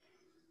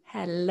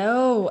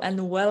Hello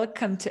and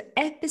welcome to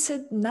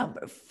episode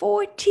number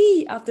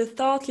 40 of the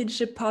Thought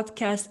Leadership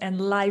Podcast and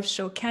live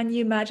show. Can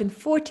you imagine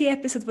 40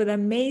 episodes with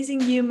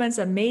amazing humans,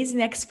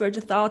 amazing expert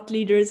thought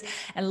leaders,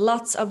 and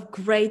lots of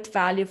great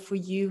value for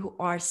you who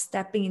are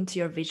stepping into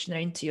your vision, or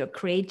into your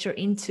creator,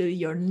 into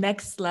your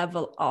next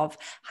level of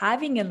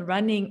having and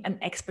running an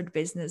expert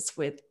business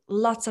with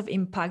lots of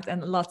impact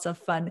and lots of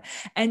fun.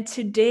 And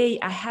today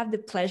I have the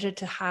pleasure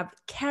to have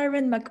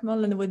Karen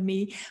McMullen with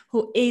me,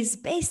 who is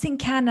based in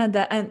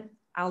Canada, and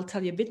I'll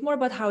tell you a bit more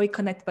about how we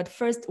connect, but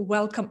first,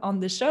 welcome on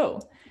the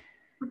show.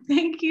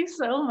 Thank you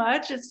so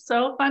much. It's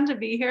so fun to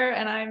be here,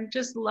 and I'm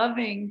just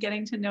loving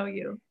getting to know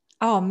you.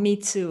 Oh, me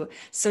too.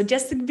 So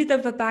just a bit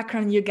of a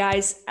background, you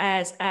guys,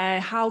 as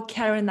how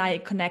Karen and I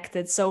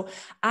connected. So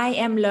I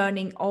am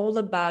learning all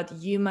about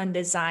human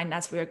design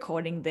as we're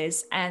recording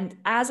this. And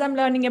as I'm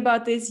learning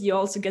about this, you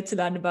also get to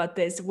learn about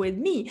this with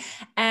me.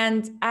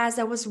 And as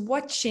I was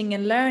watching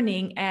and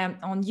learning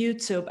on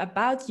YouTube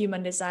about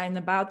human design,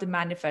 about the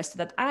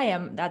manifesto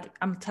that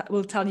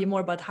will tell you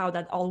more about how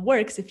that all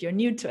works if you're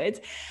new to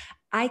it,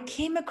 I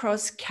came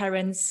across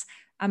Karen's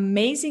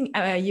amazing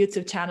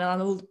YouTube channel, and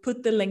I'll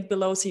put the link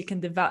below so you can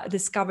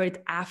discover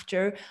it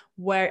after,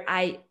 where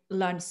I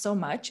learned so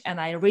much. And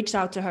I reached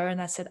out to her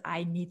and I said,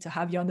 I need to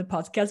have you on the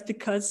podcast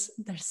because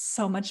there's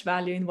so much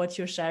value in what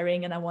you're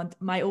sharing. And I want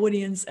my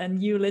audience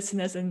and you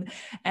listeners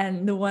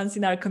and the ones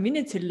in our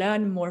community to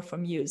learn more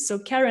from you. So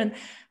Karen,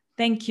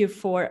 thank you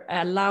for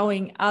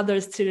allowing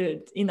others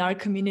in our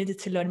community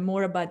to learn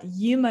more about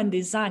human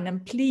design.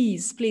 And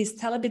please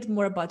tell a bit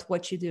more about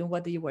what you do and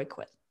what do you work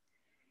with.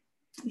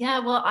 Yeah,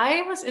 well,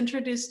 I was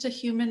introduced to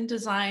human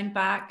design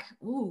back,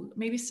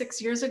 maybe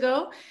 6 years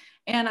ago.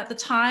 And at the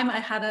time, I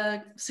had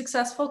a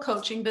successful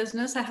coaching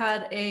business. I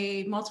had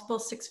a multiple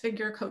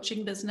six-figure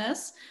coaching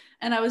business.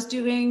 And I was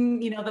doing,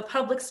 the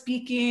public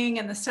speaking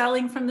and the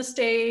selling from the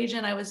stage.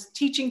 And I was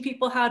teaching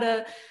people how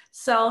to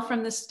sell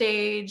from the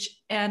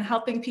stage and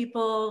helping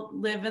people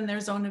live in their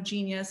zone of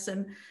genius.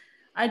 And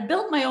I'd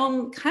built my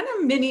own kind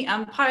of mini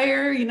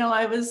empire.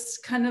 I was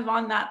kind of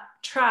on that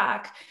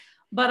track,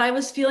 but I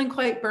was feeling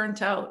quite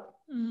burnt out.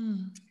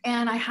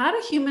 And I had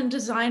a human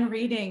design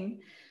reading.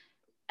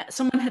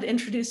 Someone had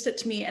introduced it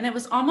to me, and it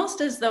was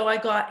almost as though I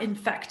got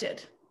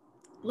infected.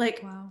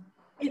 Wow.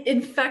 It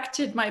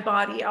infected my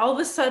body. All of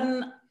a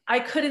sudden, I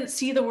couldn't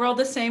see the world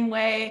the same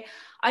way.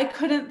 I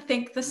couldn't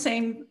think the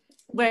same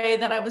way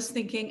that I was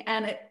thinking.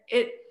 And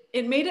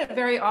it made it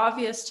very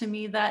obvious to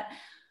me that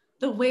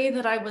the way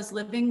that I was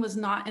living was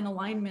not in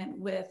alignment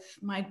with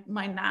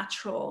my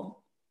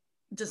natural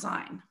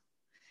design.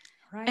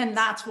 Right. And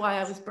that's why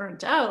I was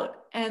burnt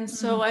out. And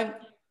so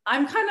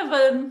I'm kind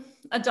of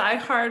a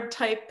diehard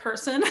type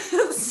person.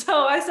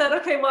 So I said,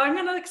 okay, well, I'm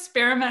going to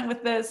experiment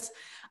with this.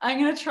 I'm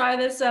going to try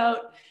this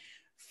out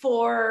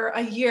for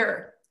a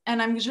year.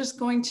 And I'm just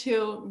going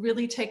to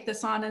really take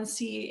this on and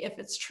see if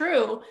it's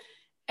true.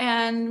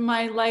 And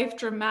my life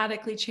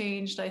dramatically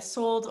changed. I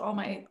sold all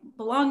my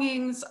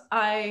belongings.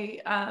 I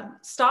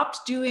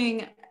stopped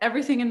doing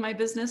everything in my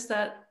business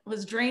that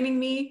was draining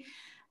me.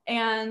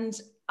 And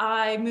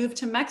I moved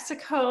to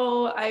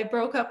Mexico. I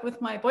broke up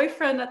with my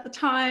boyfriend at the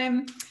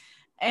time.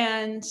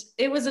 And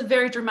it was a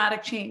very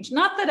dramatic change.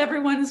 Not that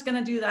everyone is going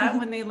to do that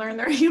when they learn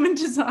their human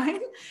design,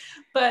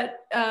 but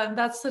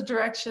that's the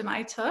direction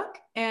I took.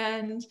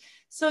 And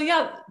so,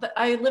 yeah,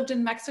 I lived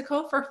in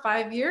Mexico for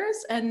 5 years.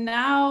 And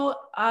now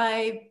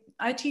I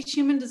teach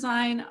human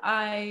design.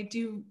 I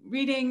do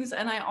readings,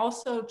 and I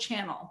also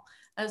channel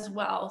as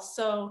well.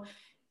 So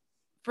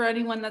for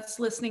anyone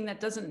that's listening that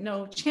doesn't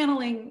know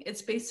channeling,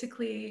 it's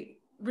basically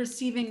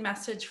receiving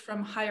message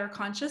from higher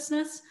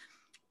consciousness.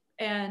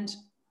 And,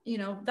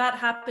 that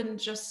happened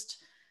just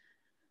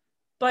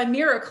by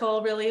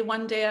miracle, really.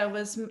 One day I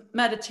was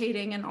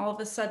meditating, and all of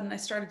a sudden I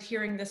started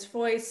hearing this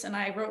voice, and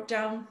I wrote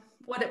down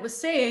what it was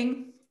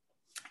saying.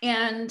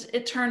 And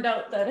it turned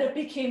out that it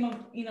became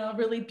a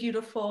really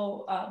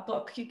beautiful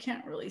book. You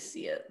can't really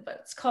see it, but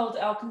it's called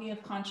Alchemy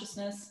of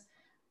Consciousness.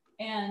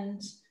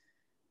 And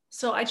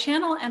so I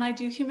channel and I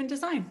do human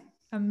design.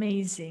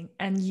 Amazing.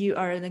 And you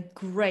are a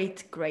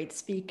great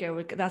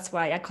speaker. That's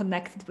why I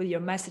connected with your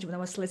message when I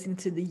was listening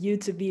to the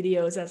YouTube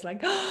videos. I was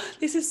like, oh,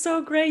 this is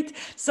so great.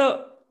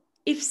 So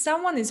if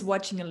someone is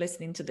watching and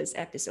listening to this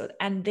episode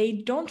and they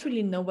don't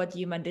really know what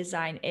human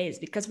design is,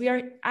 because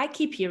I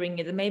keep hearing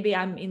it, and maybe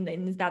I'm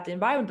in that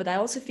environment, but I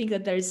also think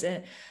that there's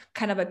a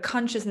kind of a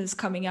consciousness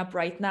coming up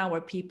right now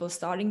where people are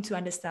starting to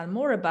understand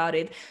more about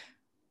it.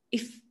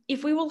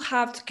 If we will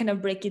have to kind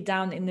of break it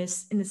down in a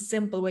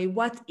simple way,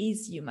 what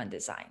is human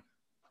design?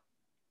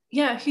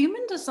 Yeah,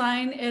 human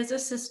design is a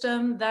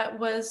system that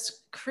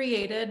was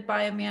created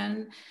by a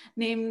man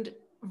named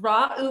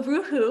Ra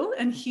Uru Hu,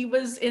 and he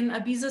was in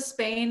Ibiza,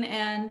 Spain.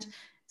 And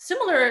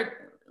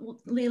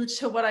similarly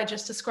to what I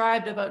just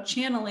described about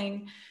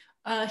channeling,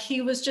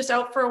 he was just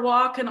out for a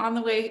walk, and on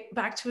the way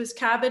back to his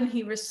cabin,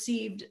 he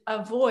received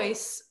a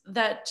voice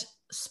that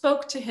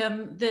spoke to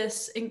him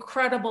this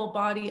incredible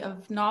body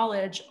of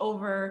knowledge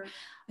over,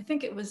 I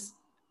think it was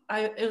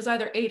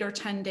either 8 or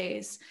 10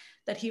 days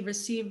that he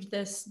received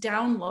this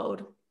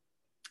download.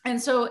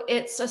 And so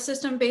it's a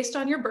system based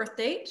on your birth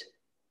date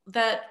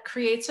that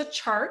creates a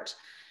chart.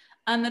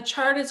 And the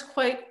chart is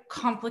quite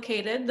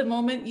complicated. The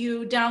moment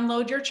you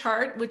download your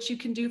chart, which you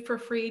can do for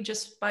free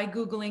just by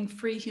Googling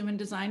free human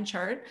design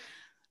chart,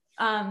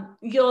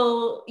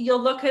 you'll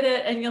look at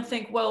it and you'll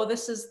think, whoa,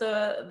 this is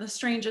the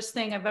strangest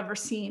thing I've ever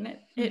seen.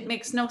 It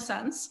makes no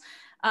sense.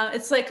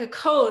 It's like a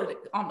code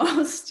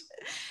almost.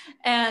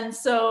 And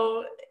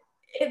so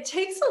it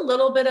takes a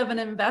little bit of an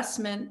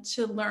investment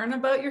to learn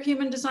about your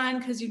human design,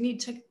 because you need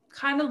to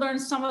kind of learn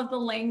some of the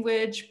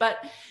language.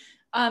 But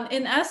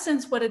in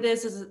essence, what it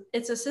is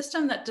it's a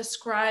system that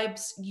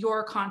describes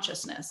your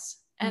consciousness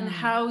and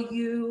how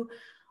you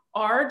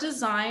are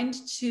designed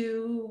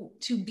to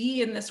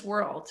be in this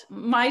world.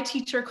 My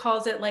teacher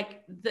calls it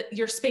like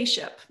your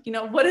spaceship. You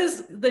know, what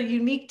is the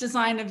unique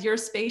design of your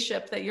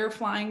spaceship that you're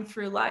flying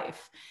through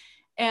life?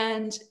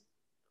 And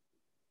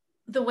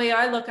the way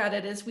I look at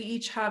it is we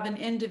each have an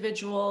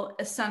individual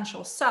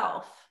essential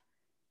self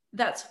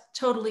that's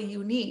totally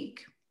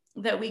unique,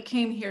 that we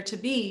came here to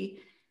be.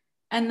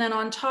 And then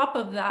on top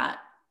of that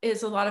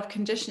is a lot of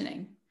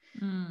conditioning,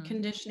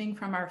 conditioning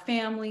from our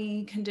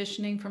family,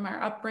 conditioning from our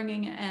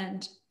upbringing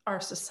and our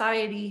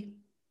society.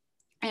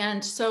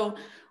 And so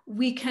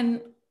we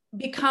can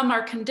become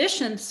our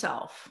conditioned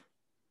self.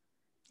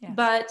 Yes.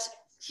 But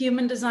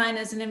human design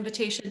is an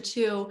invitation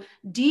to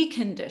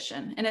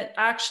decondition, and it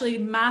actually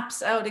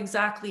maps out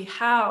exactly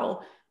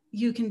how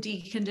you can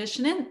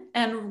decondition it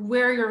and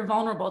where you're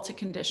vulnerable to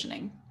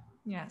conditioning.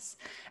 Yes.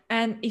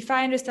 And if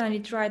I understand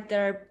it right,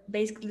 there are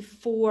basically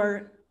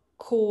 4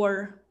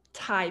 core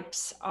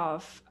types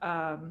of,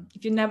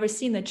 if you've never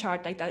seen a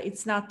chart like that,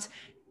 it's not,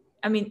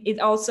 I mean, it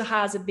also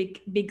has a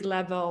big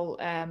level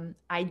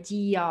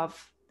idea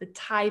of the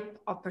type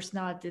of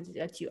personality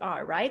that you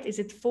are, right? Is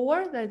it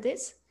 4 that it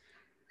is?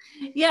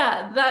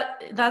 Yeah,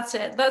 that's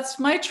it. That's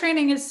my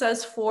training. It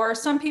says 4.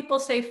 Some people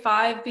say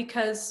 5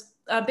 because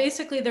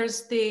basically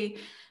there's the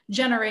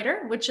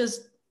generator, which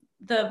is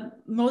the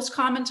most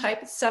common type.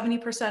 It's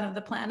 70% of the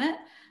planet.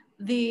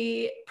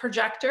 The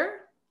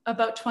projector,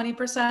 about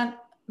 20%,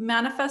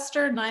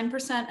 manifester,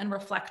 9%, and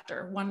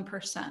reflector,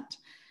 1%.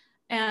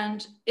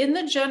 And in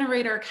the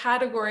generator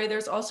category,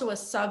 there's also a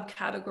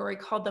subcategory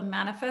called the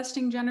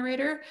manifesting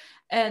generator.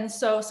 And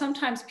so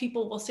sometimes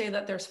people will say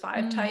that there's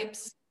 5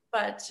 types.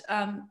 But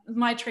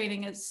my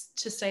training is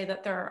to say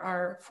that there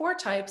are 4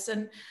 types.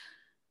 And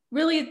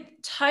really,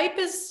 type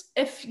is,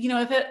 if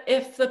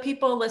the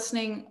people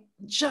listening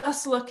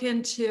just look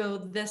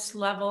into this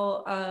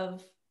level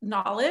of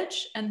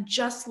knowledge and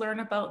just learn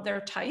about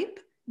their type,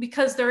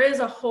 because there is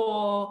a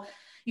whole,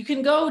 you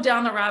can go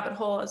down the rabbit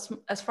hole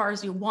as far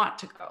as you want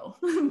to go,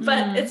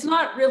 but it's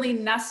not really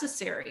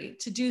necessary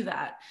to do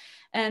that.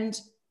 And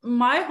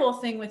my whole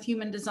thing with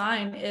human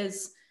design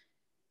is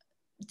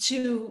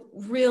to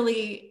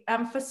really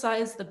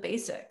emphasize the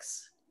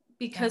basics,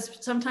 because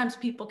sometimes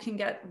people can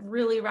get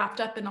really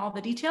wrapped up in all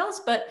the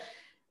details, but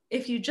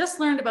if you just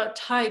learned about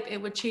type, it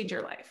would change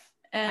your life.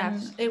 And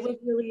Absolutely. It would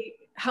really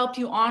help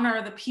you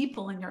honor the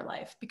people in your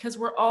life, because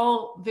we're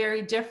all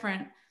very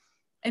different.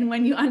 And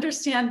when you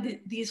understand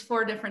these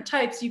 4 different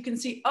types, you can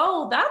see,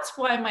 oh, that's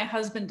why my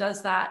husband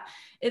does that.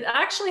 It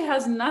actually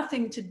has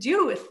nothing to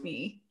do with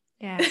me.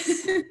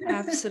 Yes,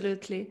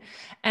 absolutely.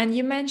 And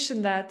you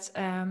mentioned that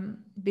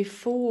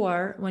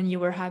before, when you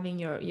were having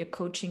your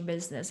coaching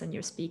business and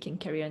your speaking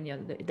career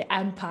and the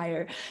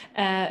empire,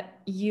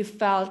 you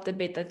felt a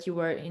bit that you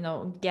were,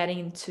 getting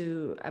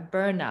into a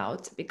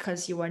burnout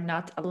because you were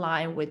not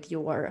aligned with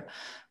your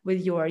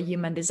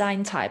human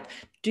design type.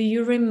 Do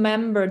you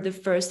remember the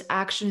first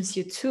actions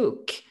you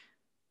took?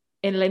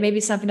 And like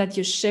maybe something that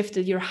you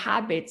shifted your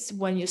habits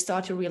when you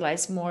start to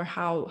realize more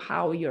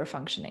how you're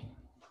functioning?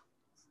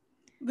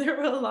 There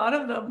were a lot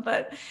of them,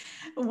 but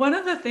one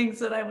of the things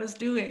that I was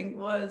doing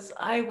was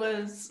I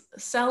was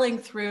selling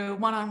through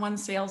one-on-one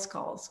sales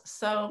calls.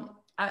 So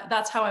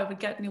that's how I would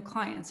get new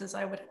clients, is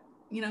I would,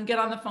 get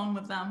on the phone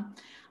with them.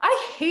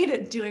 I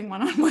hated doing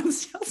one-on-one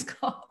sales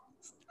calls.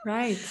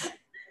 Right.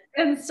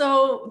 And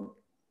so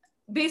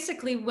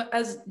basically,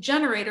 as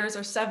generators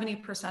are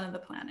 70% of the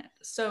planet.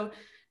 So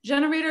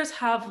generators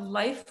have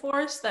life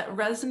force that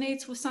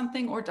resonates with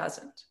something or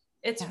doesn't.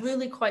 It's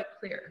really quite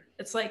clear.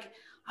 It's like,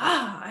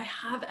 I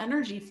have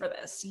energy for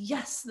this.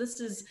 Yes,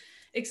 this is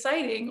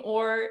exciting.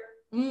 Or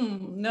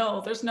no,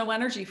 there's no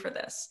energy for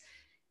this.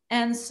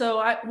 And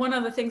so one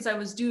of the things I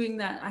was doing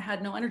that I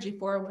had no energy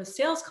for was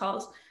sales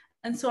calls.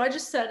 And so I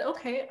just said,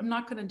 okay, I'm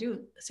not going to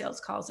do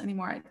sales calls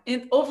anymore.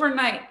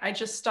 Overnight, I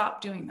just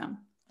stopped doing them.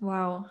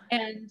 Wow.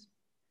 And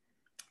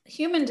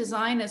human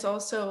design is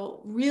also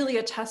really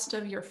a test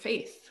of your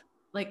faith.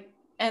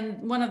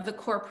 And one of the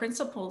core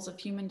principles of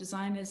human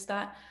design is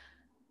that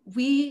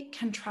we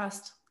can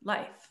trust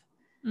life.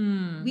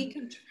 We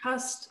can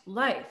trust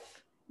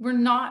life. We're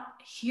not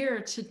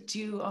here to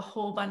do a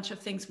whole bunch of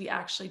things we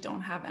actually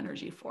don't have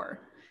energy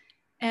for.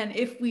 And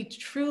if we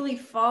truly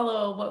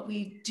follow what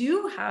we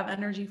do have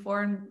energy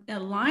for and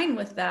align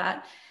with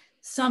that,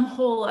 some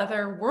whole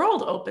other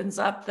world opens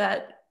up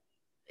that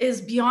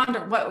is beyond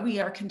what we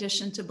are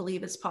conditioned to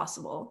believe is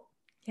possible.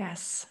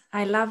 Yes,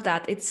 I love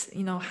that. It's,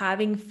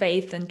 having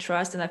faith and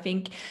trust. And I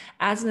think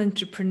as an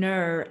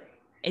entrepreneur,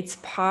 it's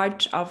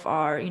part of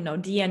our,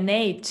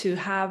 DNA to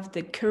have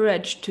the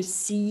courage to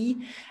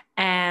see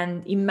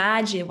and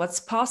imagine what's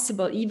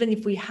possible, even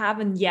if we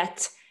haven't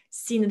yet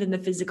seen it in the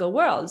physical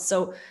world.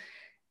 So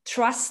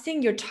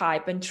trusting your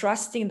type and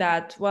trusting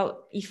that,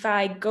 well, if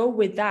I go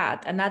with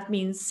that, and that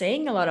means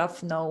saying a lot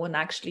of no and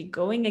actually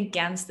going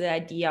against the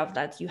idea of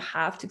that you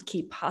have to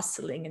keep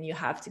hustling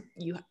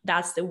and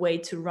that's the way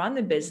to run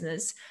a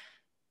business,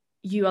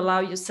 you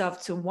allow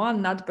yourself to,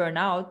 one, not burn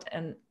out,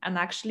 and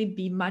actually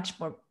be much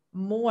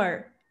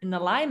more in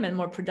alignment,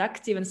 more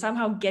productive, and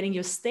somehow getting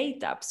your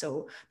state up.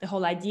 So the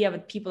whole idea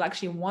of people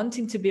actually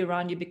wanting to be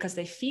around you because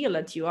they feel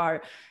that you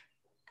are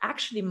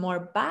actually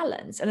more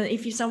balanced. And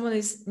if you someone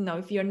is,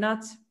 if you're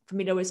not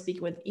familiar with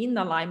speaking with in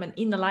alignment,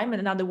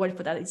 another word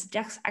for that is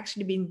just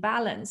actually being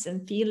balanced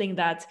and feeling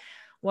that,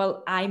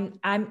 well,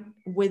 I'm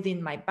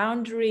within my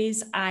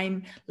boundaries,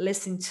 I'm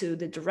listening to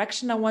the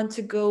direction I want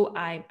to go,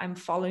 I'm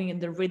following in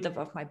the rhythm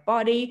of my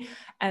body,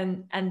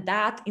 and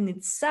that in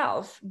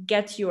itself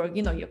gets your,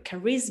 your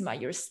charisma,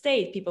 your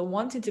state, people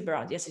wanting to be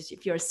around. Yes,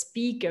 if you're a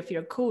speaker, if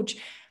you're a coach,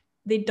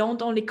 they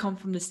don't only come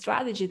from the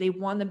strategy, they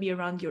want to be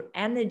around your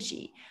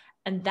energy.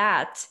 And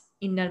that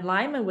in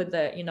alignment with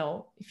the,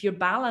 if you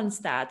balance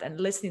that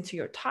and listening to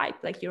your type,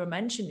 like you were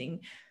mentioning,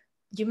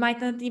 you might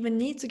not even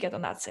need to get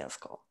on that sales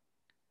call.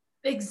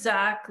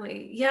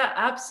 Exactly. Yeah,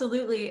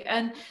 absolutely.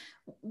 And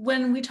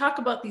when we talk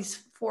about these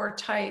 4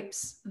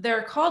 types,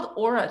 they're called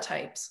aura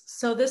types.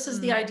 So this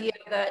is the idea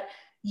that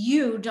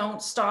you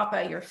don't stop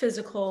at your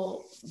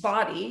physical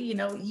body,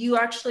 you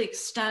actually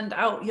extend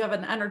out. You have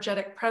an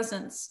energetic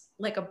presence,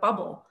 like a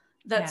bubble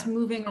that's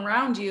moving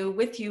around you,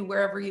 with you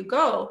wherever you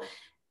go.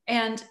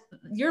 And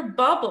your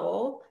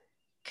bubble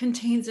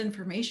contains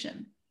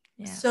information.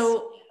 Yes.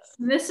 So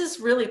this is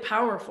really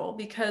powerful,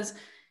 because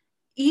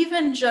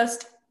even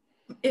just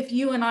if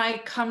you and I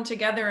come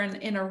together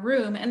in a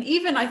room, and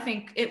even I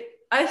think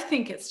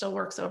it still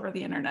works over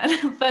the internet,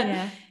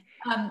 but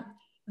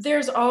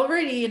there's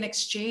already an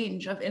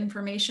exchange of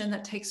information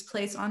that takes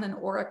place on an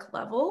auric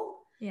level.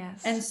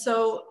 Yes. And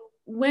so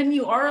when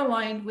you are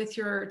aligned with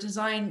your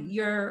design,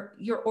 your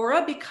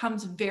aura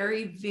becomes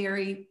very,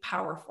 very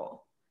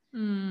powerful.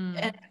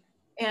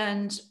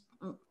 And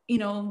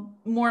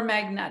more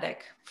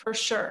magnetic, for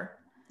sure.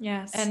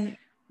 Yes. And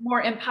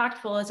more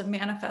impactful as a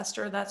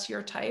manifester. That's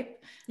your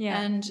type.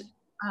 Yeah. And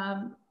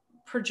the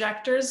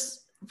projector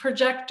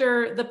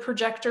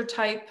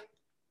type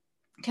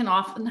can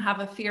often have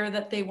a fear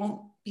that they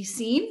won't be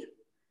seen,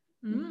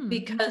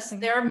 because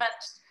they're meant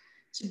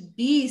to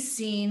be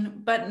seen,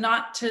 but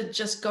not to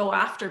just go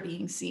after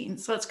being seen.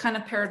 So it's kind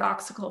of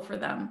paradoxical for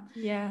them.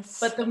 Yes.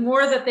 But the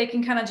more that they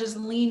can kind of just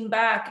lean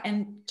back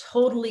and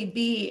totally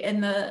be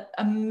in the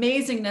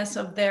amazingness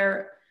of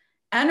their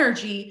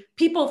energy,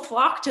 people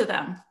flock to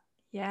them.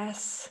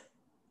 Yes.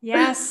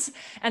 Yes.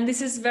 And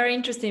this is very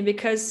interesting,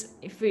 because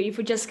if we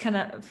just kind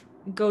of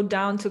go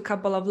down to a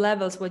couple of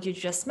levels, what you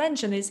just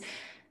mentioned is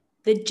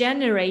the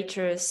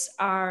generators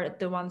are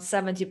the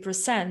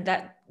 170%,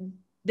 that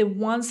the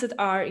ones that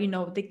are,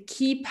 they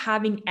keep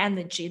having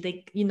energy,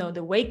 they,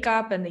 they wake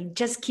up and they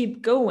just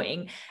keep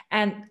going.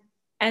 And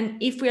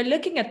if we're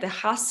looking at the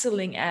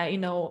hustling,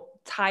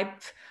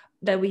 type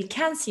that we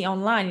can see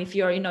online, if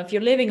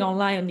you're living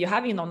online and you're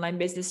having an online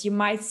business, you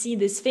might see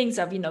these things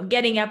of,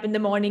 getting up in the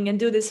morning and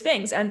do these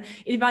things. And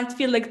it might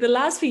feel like the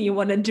last thing you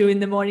want to do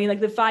in the morning,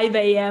 like the 5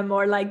 a.m.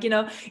 or like,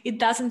 it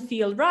doesn't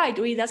feel right,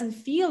 or it doesn't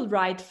feel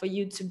right for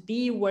you to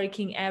be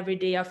working every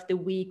day of the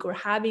week or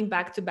having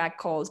back-to-back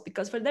calls,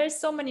 because there's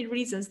so many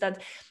reasons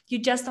that you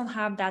just don't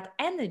have that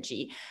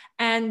energy.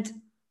 And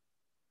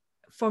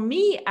for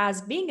me,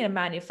 as being a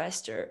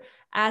manifestor,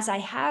 as I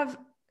have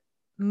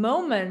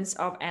moments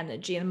of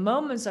energy and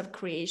moments of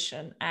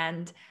creation,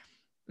 and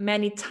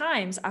many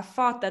times I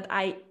thought that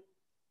I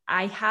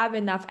have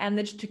enough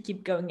energy to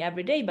keep going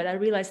every day, but I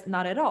realized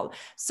not at all.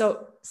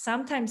 So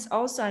sometimes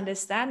also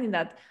understanding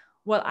that,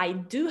 well, I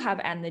do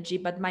have energy,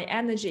 but my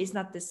energy is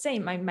not the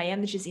same. My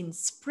energy is in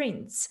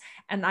sprints,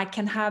 and I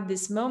can have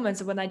these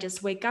moments when I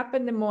just wake up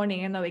in the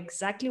morning and know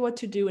exactly what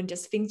to do, and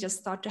just things just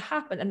start to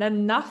happen, and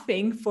then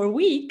nothing for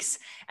weeks,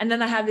 and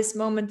then I have this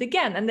moment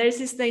again, and there's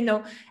this,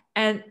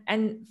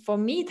 and for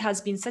me, it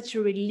has been such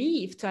a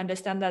relief to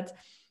understand that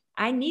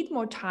I need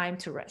more time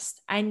to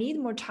rest. I need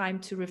more time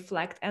to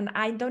reflect, and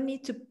I don't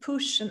need to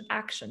push an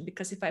action,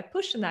 because if I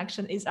push an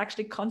action, it's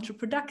actually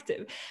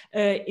counterproductive.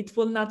 It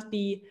will not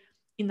be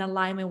in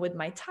alignment with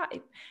my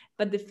type.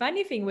 But the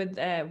funny thing with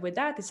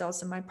that is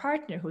also my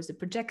partner, who's a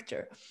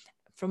projector.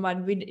 From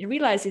what we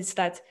realize is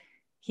that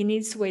he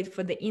needs to wait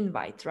for the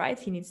invite, right?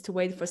 He needs to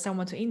wait for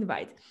someone to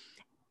invite.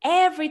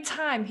 Every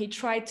time he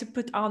tried to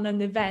put on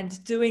an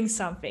event, doing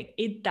something,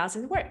 it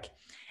doesn't work.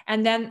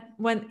 And then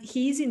when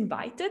he's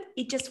invited,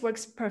 it just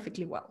works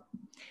perfectly well.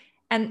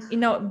 And,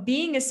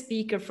 being a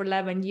speaker for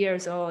 11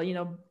 years, or,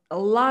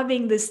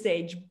 loving the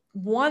stage,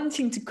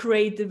 wanting to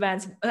create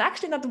events,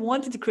 actually not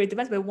wanting to create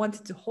events, but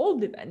wanting to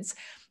hold events,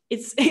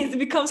 it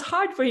becomes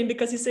hard for him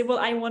because he say, well,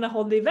 I want to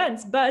hold the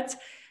events, but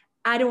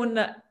I don't want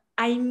to,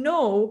 I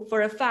know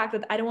for a fact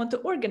that I don't want to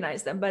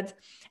organize them. But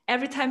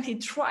every time he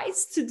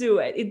tries to do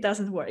it, it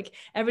doesn't work.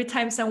 Every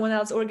time someone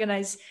else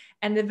organizes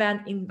an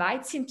event,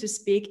 invites him to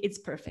speak, it's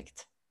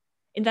perfect.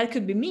 And that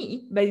could be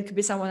me, but it could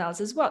be someone else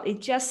as well.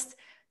 It's just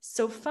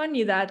so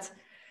funny that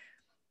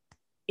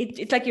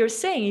it's like you're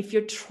saying, if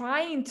you're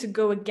trying to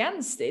go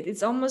against it,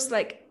 it's almost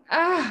like,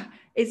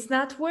 it's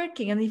not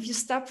working. And if you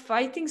stop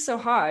fighting so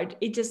hard,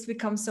 it just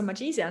becomes so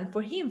much easier. And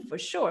for him, for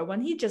sure,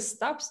 when he just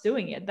stops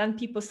doing it, then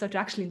people start to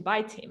actually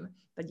invite him.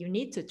 But you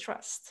need to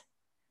trust.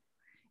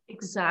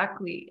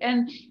 Exactly.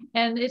 And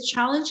it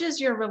challenges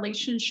your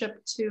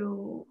relationship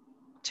to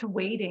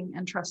waiting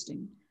and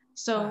trusting.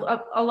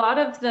 So a lot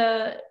of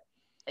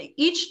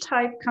each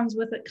type comes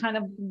with a kind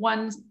of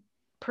one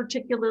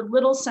particular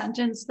little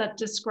sentence that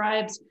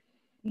describes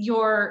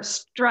your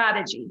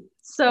strategy.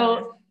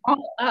 So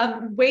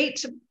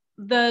wait,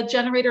 the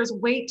generators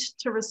wait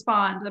to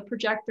respond. The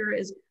projector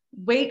is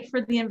wait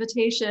for the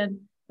invitation.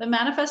 The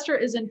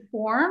manifestor is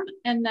inform,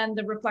 and then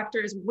the reflector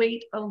is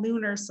wait a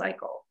lunar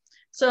cycle.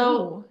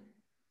 So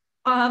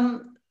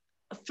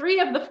 3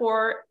 of the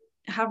 4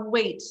 have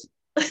wait.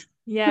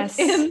 Yes.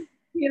 In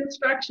the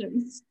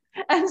instructions.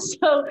 And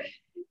so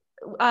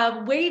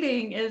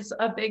waiting is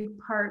a big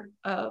part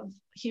of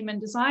human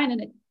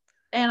design.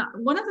 And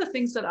one of the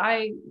things that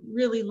I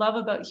really love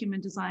about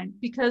human design,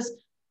 because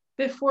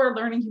before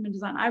learning human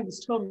design, I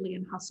was totally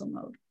in hustle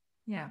mode.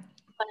 Yeah.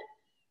 But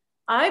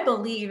I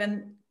believe,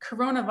 and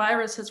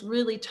coronavirus has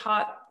really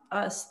taught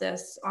us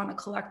this on a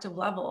collective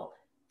level,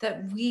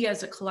 that we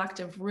as a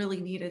collective really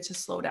needed to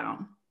slow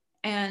down.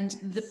 And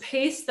the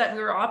pace that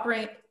we were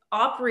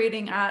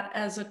operating at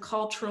as a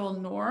cultural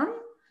norm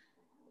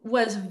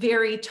was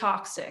very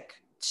toxic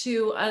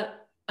to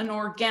an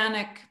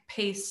organic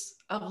pace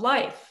of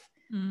life.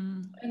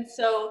 And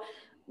so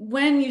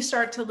when you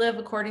start to live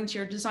according to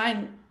your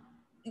design,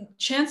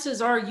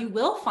 chances are you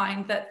will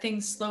find that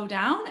things slow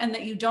down and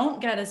that you don't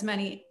get as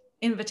many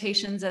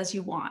invitations as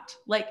you want.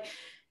 Like,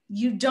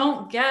 you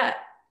don't get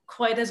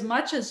quite as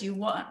much as you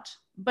want,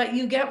 but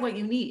you get what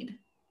you need.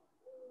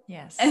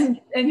 Yes. And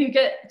you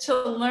get to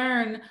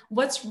learn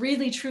what's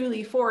really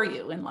truly for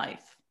you in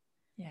life.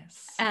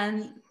 Yes.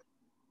 And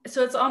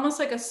so it's almost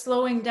like a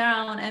slowing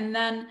down. And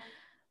then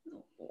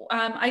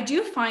I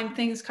do find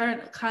things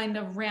kind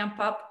of ramp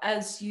up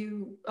as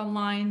you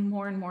align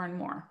more and more and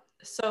more.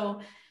 So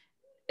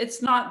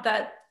it's not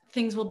that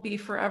things will be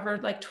forever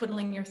like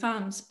twiddling your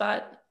thumbs,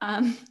 but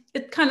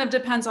it kind of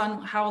depends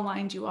on how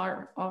aligned you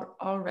are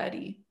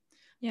already.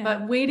 Yeah.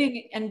 But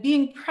waiting and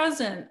being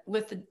present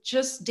with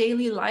just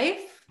daily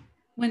life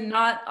when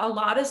not a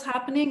lot is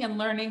happening and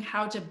learning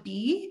how to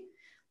be,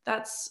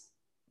 that's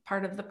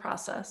part of the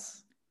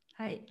process.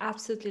 I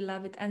absolutely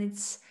love it. And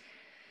it's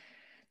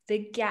the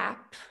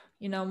gap,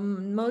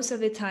 most of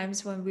the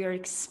times when we are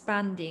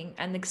expanding,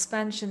 and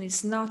expansion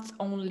is not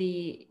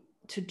only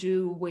to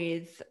do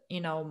with,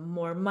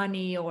 more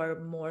money or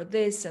more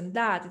this and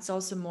that. It's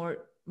also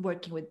more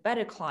working with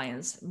better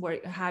clients,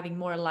 having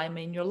more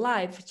alignment in your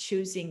life,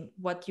 choosing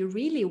what you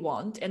really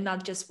want and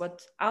not just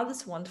what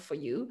others want for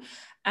you.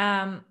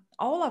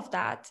 All of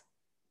that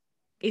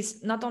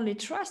is not only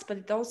trust, but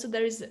it also,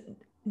 there is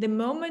the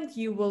moment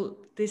you will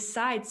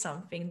decide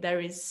something, there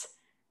is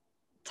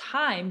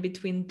time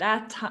between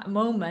that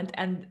moment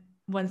and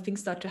when things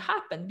start to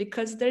happen,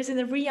 because there's a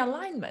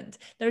realignment.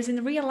 There's a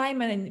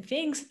realignment in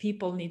things.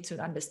 People need to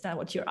understand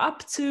what you're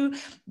up to.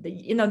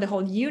 The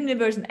whole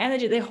universe and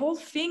energy, the whole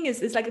thing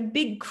is like a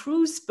big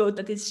cruise boat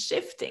that is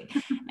shifting.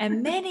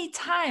 And many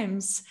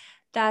times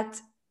that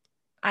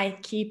I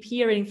keep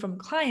hearing from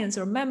clients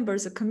or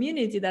members of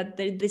community that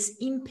this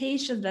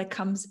impatience that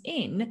comes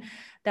in,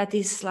 that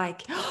is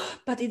like,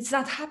 but it's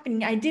not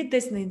happening. I did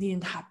this and it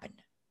didn't happen.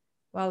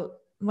 Well,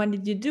 when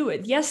did you do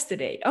it?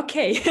 Yesterday.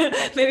 Okay,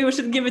 maybe we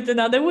should give it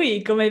another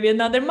week or maybe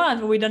another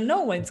month. We don't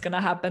know when it's going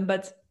to happen.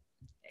 But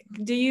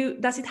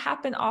does it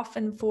happen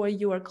often for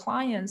your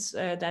clients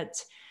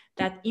that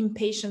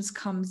impatience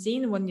comes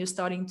in when you're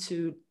starting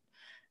to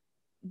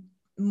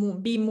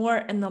be more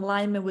in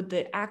alignment with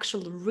the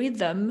actual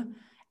rhythm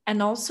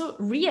and also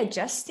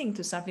readjusting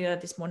to something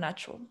that is more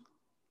natural?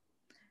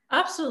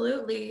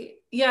 Absolutely.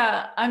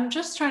 Yeah. I'm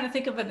just trying to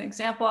think of an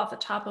example off the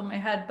top of my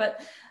head,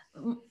 but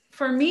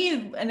for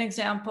me, an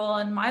example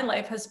in my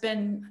life has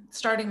been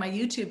starting my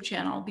YouTube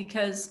channel,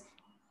 because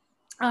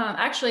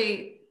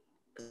actually,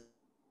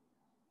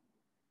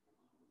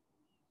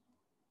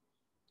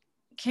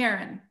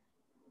 Karen,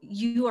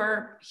 you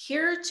are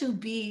here to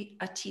be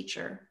a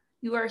teacher.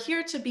 You are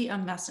here to be a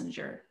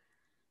messenger.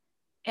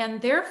 And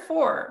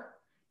therefore,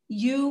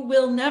 you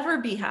will never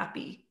be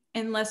happy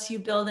unless you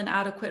build an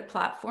adequate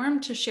platform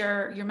to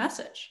share your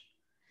message.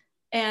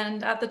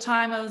 And at the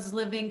time I was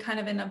living kind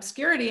of in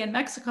obscurity in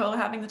Mexico,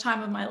 having the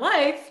time of my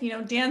life,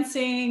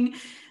 dancing,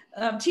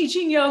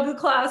 teaching yoga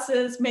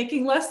classes,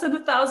 making less than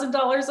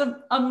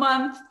 $1,000 a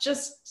month,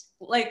 just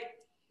like,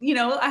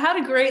 I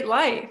had a great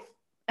life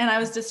and I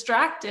was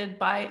distracted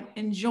by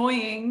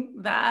enjoying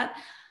that.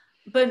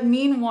 but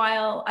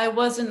meanwhile, I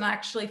wasn't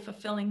actually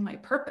fulfilling my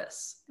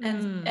purpose.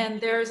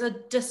 And there's a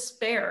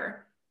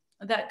despair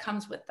that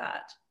comes with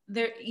that.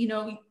 There, you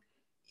know,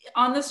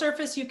 on the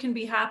surface, you can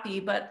be happy,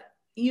 but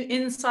you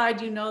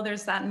inside, you know,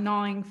 there's that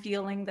gnawing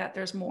feeling that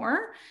there's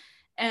more.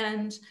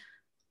 And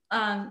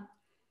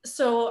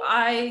so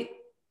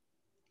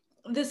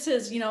this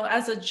is, you know,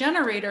 as a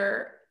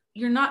generator,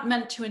 you're not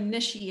meant to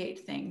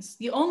initiate things.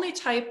 The only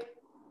type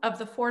of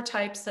the 4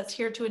 types that's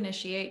here to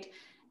initiate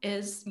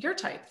is your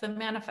type, the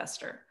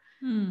manifester.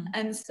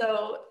 And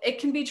so it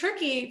can be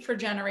tricky for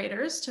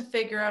generators to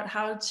figure out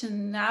how to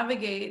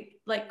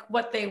navigate like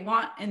what they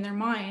want in their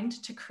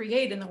mind to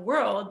create in the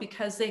world,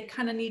 because they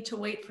kind of need to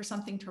wait for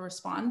something to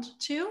respond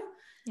to.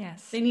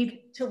 Yes. They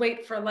need to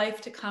wait for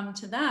life to come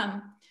to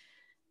them.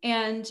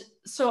 And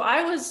so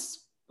I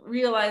was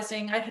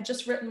realizing, I had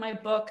just written my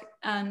book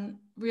and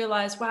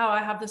realized, wow, I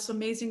have this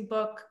amazing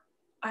book.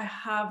 I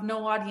have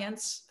no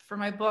audience for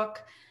my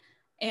book,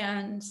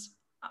 and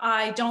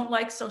I don't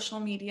like social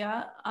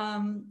media.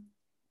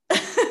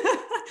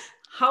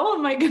 How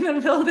am I going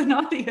to build an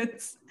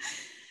audience?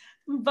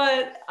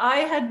 But I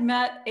had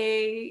met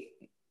a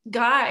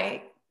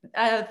guy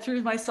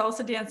through my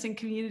salsa dancing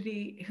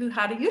community who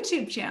had a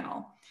YouTube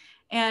channel.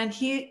 And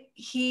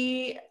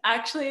he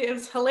actually, it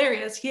was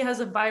hilarious. He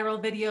has a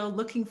viral video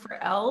looking for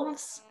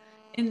elves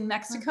in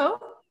Mexico.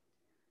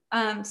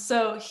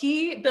 So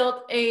he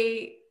built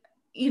a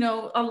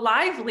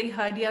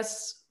livelihood.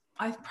 Yes,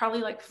 I've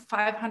probably like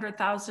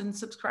 500,000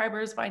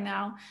 subscribers by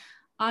now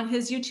on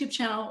his YouTube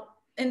channel,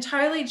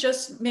 entirely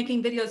just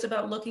making videos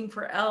about looking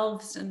for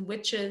elves and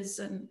witches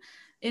and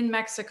in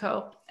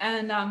Mexico.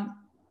 And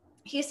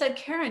he said,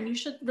 Karen, you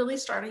should really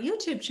start a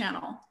YouTube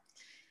channel.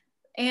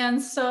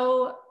 And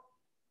so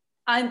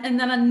and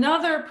then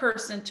another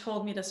person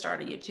told me to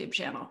start a YouTube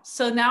channel.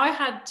 So now I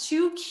had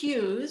 2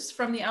 cues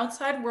from the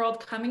outside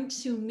world coming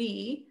to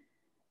me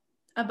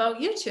about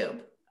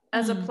YouTube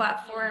as a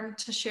platform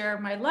to share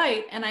my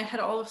light. And I had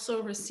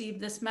also received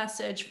this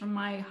message from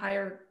my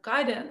higher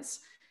guidance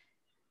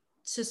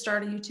to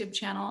start a YouTube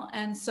channel.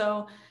 And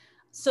so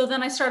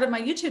then I started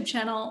my YouTube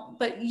channel,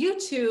 but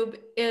YouTube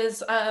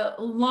is a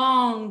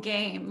long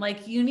game.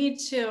 Like you need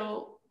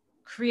to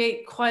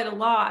create quite a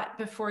lot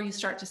before you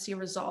start to see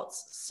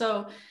results.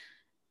 So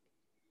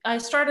I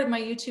started my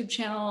YouTube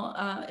channel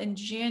in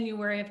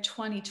January of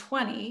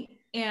 2020.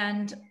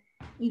 And,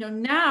 you know,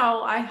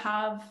 now I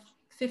have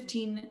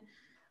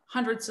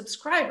 1,500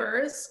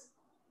 subscribers,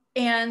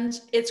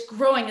 and it's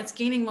growing, it's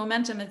gaining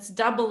momentum, it's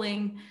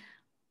doubling.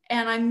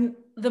 And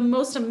the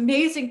most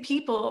amazing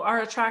people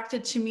are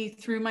attracted to me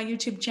through my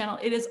YouTube channel.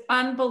 It is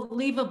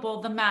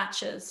unbelievable, the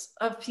matches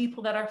of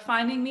people that are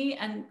finding me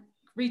and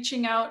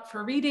reaching out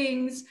for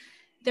readings.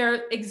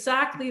 They're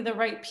exactly the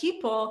right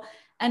people.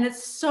 And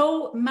it's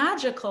so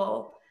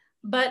magical,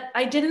 but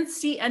I didn't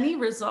see any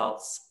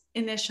results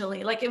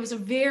initially. Like it was a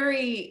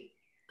very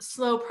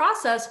slow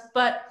process,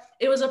 but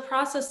it was a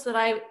process that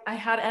I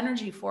had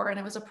energy for, and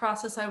it was a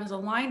process I was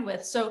aligned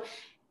with. So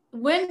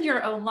when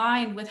you're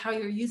aligned with how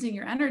you're using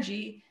your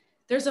energy,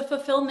 there's a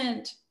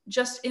fulfillment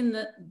just in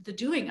the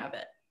doing of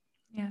it.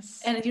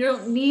 Yes. And you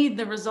don't need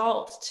the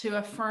result to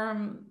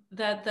affirm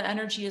that the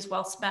energy is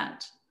well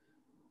spent.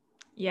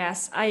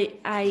 Yes,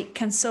 I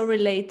can so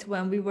relate.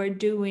 When we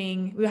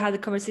had a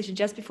conversation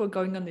just before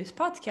going on this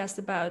podcast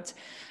about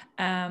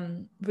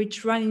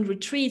running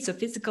retreats or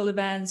physical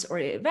events or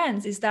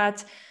events, is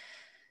that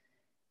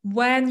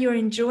when you're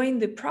enjoying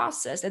the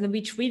process, and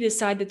which we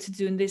decided to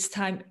do in this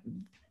time,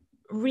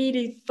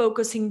 really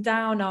focusing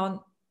down on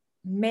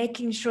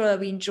making sure that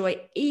we enjoy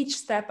each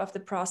step of the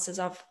process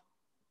of,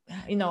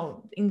 you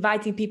know,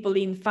 inviting people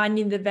in,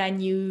 finding the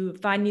venue,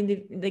 finding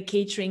the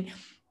catering,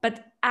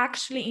 but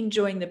actually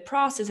enjoying the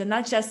process and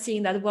not just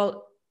seeing that,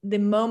 well, the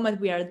moment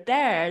we are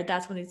there,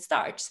 that's when it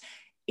starts.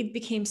 It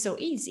became so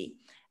easy.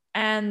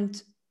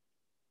 And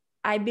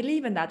I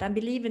believe in that. I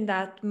believe in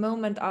that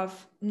moment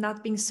of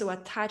not being so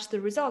attached to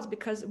the results,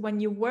 because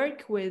when you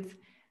work with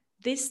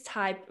this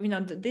type, you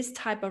know, this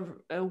type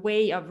of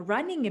way of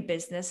running a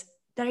business,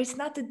 there is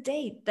not a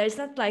date. There is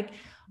not like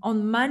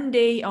on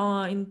Monday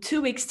or in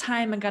 2 weeks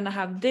time, I'm going to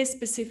have this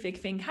specific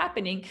thing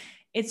happening.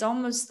 It's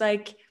almost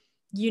like,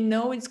 you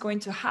know, it's going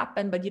to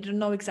happen, but you don't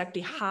know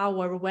exactly how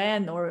or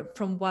when or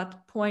from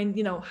what point,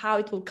 you know, how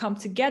it will come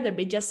together,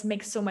 but it just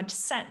makes so much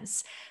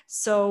sense.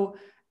 So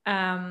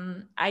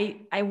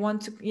I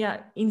want to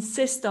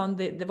insist on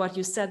the what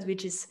you said,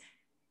 which is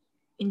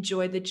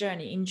enjoy the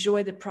journey,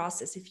 enjoy the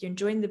process. If you're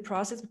enjoying the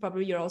process,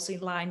 probably you're also in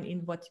line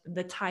in what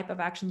the type of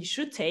action you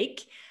should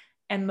take.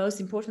 And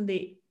most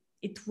importantly,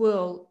 it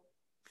will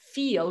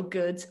feel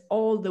good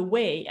all the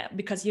way,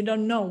 because you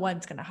don't know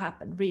what's going to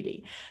happen,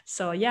 really.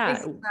 So yeah.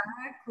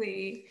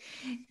 Exactly.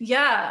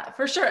 Yeah,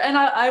 for sure. And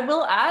I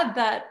will add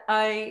that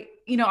I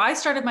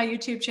started my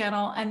YouTube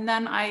channel, and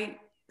then I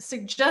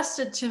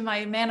suggested to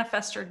my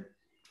manifestor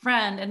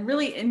friend and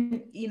really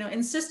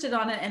insisted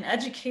on it and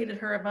educated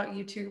her about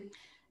YouTube.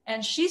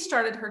 And she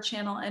started her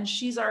channel, and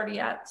she's already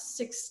at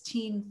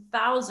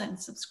 16,000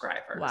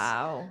 subscribers.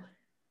 Wow.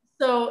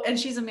 So, and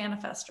she's a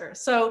manifestor.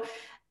 So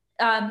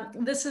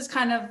this is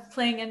kind of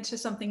playing into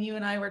something you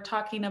and I were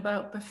talking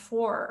about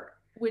before,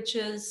 which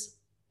is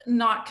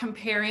not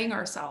comparing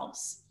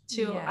ourselves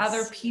to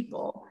other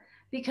people.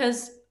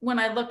 Because when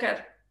I look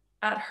at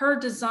her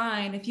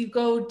design, if you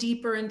go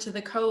deeper into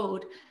the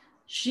code,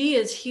 she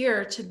is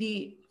here to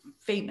be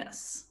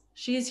famous.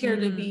 She's here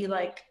to be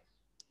like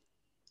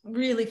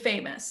really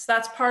famous.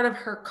 That's part of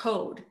her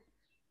code.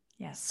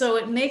 Yes. So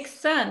it makes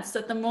sense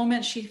that the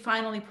moment she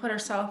finally put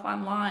herself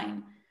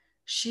online,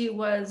 she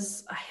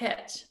was a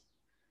hit.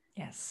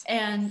 Yes.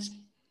 And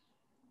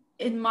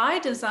in my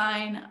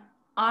design,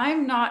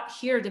 I'm not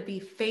here to be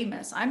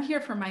famous. I'm here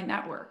for my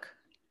network.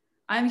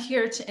 I'm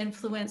here to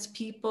influence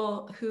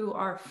people who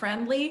are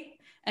friendly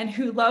and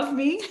who love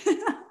me.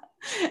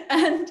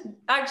 And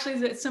actually,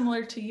 it's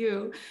similar to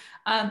you.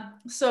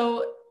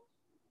 So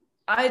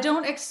I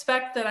don't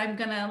expect that I'm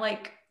gonna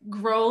like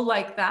grow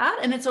like that.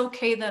 And it's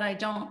okay that I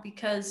don't,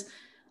 because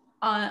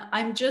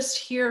I'm just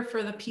here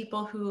for the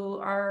people who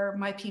are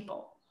my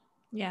people.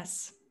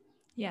 Yes.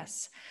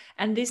 Yes.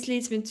 And this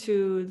leads me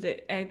to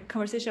the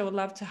conversation I would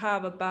love to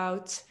have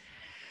about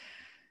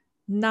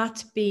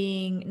not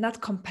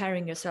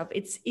comparing yourself.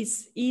 It's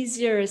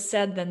easier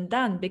said than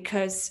done,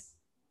 because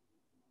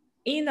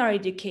in our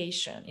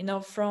education,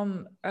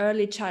 from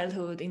early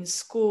childhood, in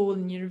school,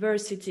 in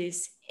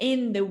universities,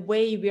 in the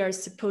way we are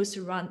supposed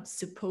to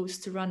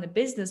run a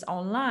business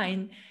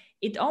online,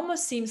 it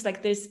almost seems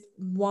like there's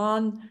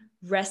one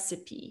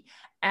recipe.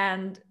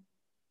 And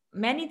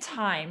many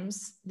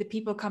times the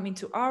people come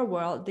into our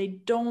world, they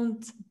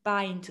don't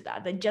buy into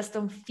that. They just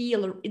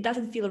it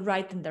doesn't feel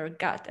right in their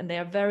gut. And they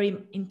are very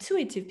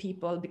intuitive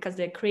people, because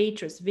they're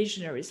creators,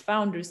 visionaries,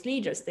 founders,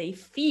 leaders. They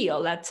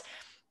feel that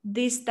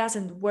this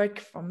doesn't work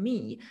for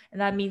me.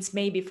 And that means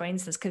maybe, for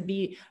instance, could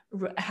be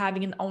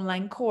having an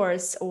online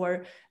course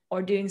or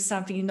doing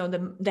something,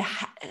 the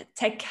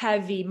tech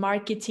heavy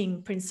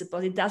marketing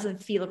principles. It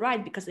doesn't feel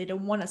right, because they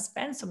don't want to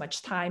spend so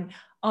much time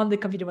on the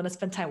computer, want to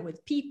spend time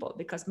with people,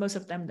 because most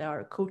of them, they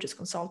are coaches,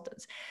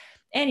 consultants.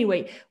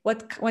 Anyway,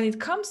 when it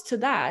comes to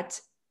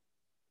that,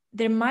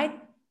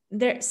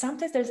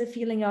 sometimes there's a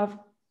feeling of,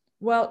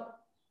 well,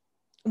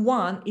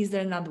 one, is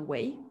there another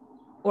way?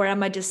 Or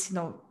am I just,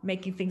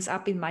 making things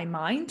up in my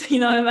mind?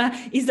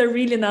 Is there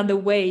really another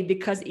way?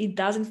 Because it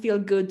doesn't feel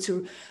good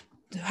to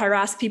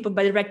harass people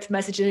by direct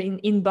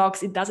messaging in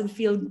inbox. It doesn't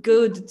feel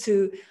good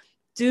to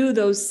do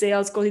those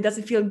sales calls. It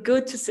doesn't feel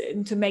good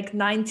to make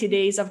 90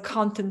 days of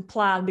content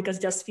plan, because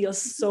it just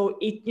feels so,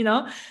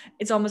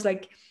 it's almost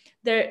like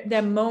there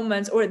are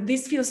moments, or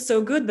this feels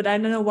so good, but I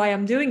don't know why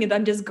I'm doing it.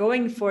 I'm just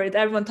going for it.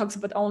 Everyone talks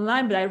about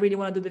online, but I really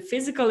want to do the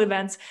physical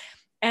events.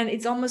 And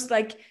it's almost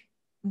like,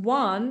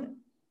 one,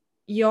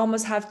 you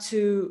almost have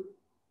to,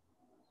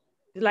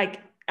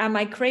 like, am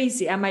I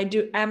crazy? Am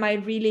I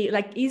really,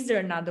 like, is there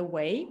another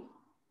way?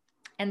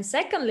 And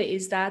secondly,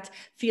 is that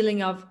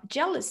feeling of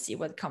jealousy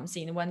what comes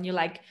in when you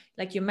like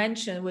you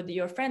mentioned with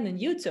your friend on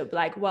YouTube,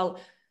 like, well,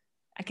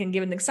 I can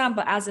give an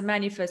example. As a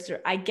manifestor,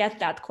 I get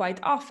that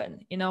quite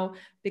often,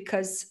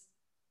 because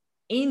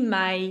in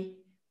my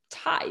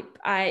type,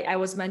 I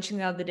was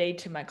mentioning the other day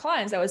to my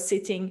clients, I was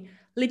sitting,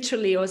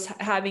 literally, I was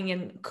having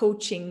a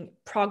coaching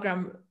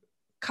program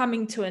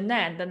coming to an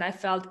end, and I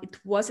felt it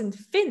wasn't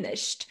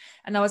finished.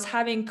 And I was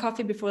having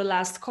coffee before the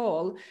last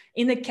call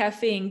in a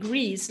cafe in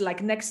Greece,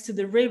 like next to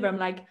the river. I'm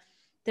like,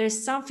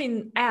 there's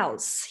something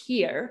else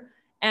here.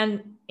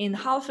 And in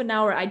half an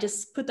hour, I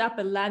just put up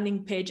a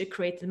landing page, I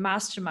created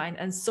mastermind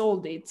and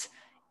sold it.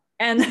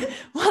 And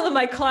one of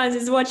my clients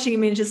is watching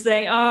me and just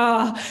saying,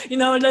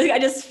 like, I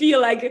just feel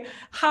like,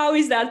 how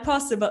is that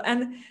possible?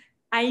 And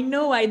I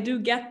know I do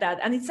get that.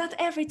 And it's not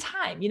every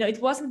time,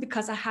 it wasn't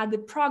because I had the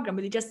program,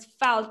 but it just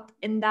felt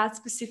in that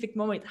specific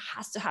moment, it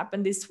has to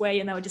happen this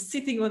way. And I was just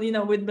sitting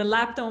on, with the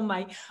laptop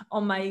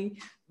on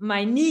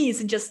my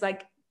knees, and just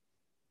like,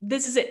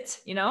 this is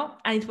it,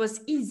 and it was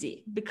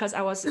easy, because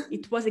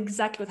it was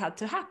exactly what had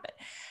to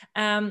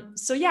happen.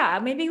 So yeah,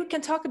 maybe we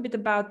can talk a bit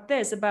about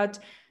this, about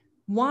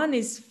one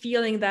is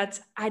feeling that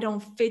I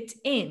don't fit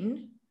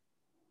in,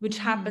 which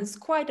happens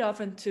quite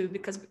often too,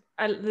 because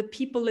the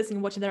people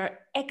listening, watching, they're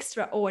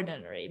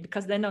extraordinary,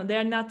 because they know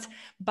they're not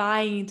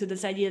buying into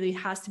this idea that it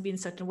has to be in a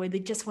certain way. They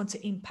just want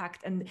to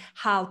impact and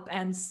help,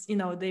 and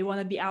they want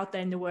to be out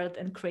there in the world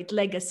and create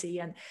legacy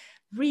and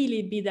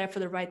really be there for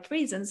the right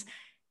reasons.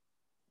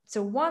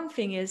 So one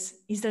thing is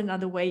there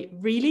another way,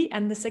 really?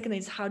 And the second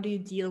is, how do you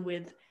deal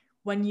with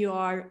when you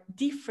are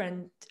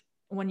different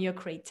when you're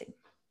creating?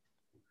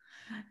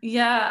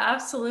 Yeah,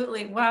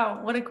 absolutely.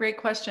 Wow, what a great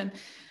question.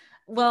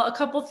 Well, a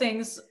couple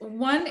things.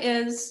 One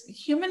is,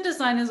 human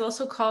design is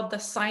also called the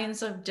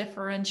science of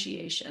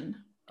differentiation.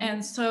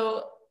 And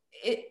so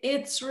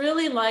it's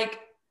really like,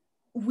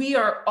 we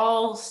are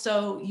all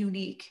so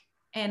unique.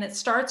 And it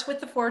starts with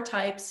the 4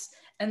 types,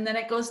 and then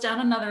it goes down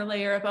another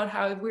layer about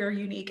how we're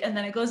unique. And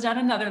then it goes down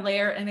another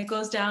layer, and it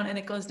goes down, and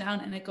it goes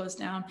down, and it goes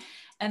down.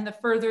 And the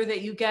further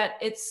that you get,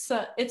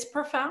 it's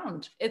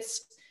profound.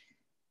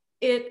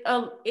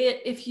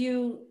 If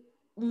you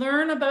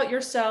learn about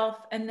yourself,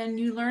 and then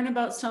you learn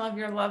about some of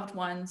your loved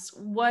ones,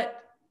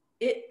 what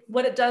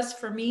what it does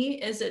for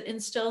me is it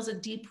instills a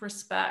deep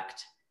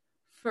respect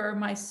for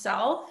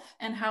myself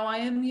and how I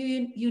am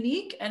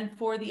unique, and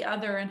for the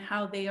other and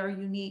how they are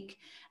unique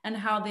and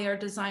how they are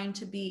designed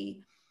to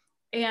be.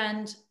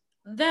 And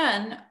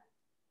then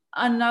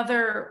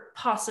another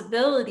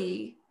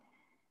possibility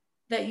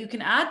that you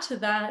can add to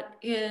that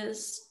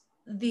is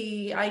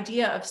the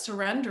idea of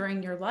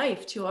surrendering your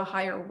life to a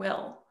higher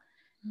will.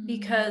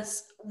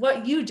 Because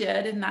what you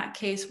did in that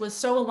case was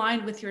so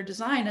aligned with your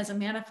design as a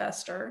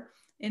manifester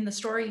in the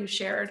story you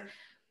shared,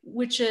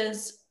 which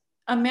is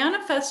a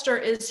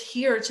manifester is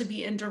here to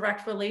be in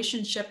direct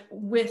relationship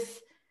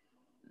with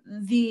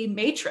the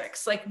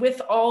matrix, like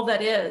with all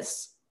that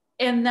is,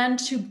 and then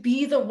to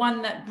be the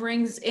one that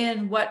brings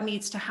in what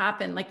needs to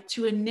happen, like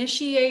to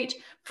initiate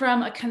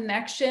from a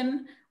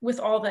connection with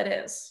all that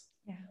is.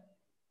 Yeah.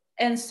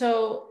 And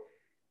so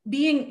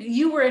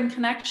you were in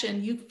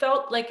connection, you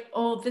felt like,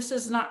 oh, this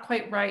is not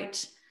quite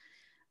right.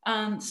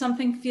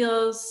 Something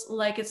feels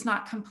like it's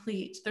not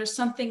complete. There's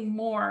something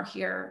more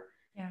here.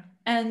 Yeah.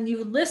 And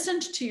you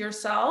listened to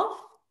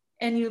yourself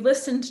and you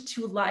listened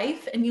to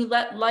life, and you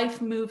let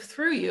life move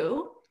through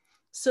you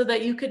so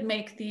that you could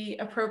make the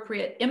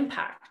appropriate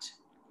impact.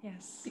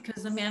 Yes.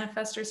 Because the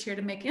manifestor is here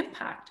to make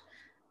impact.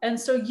 And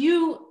so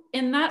you,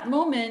 in that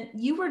moment,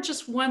 you were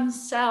just one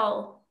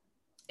cell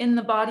in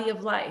the body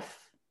of life.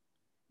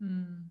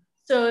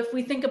 So if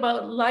we think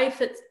about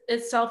life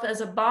itself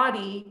as a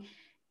body,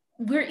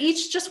 we're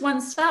each just one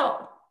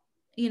cell.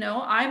 You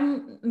know,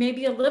 I'm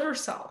maybe a liver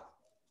cell,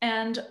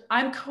 and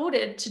I'm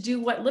coded to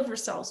do what liver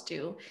cells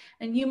do.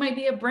 And you might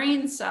be a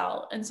brain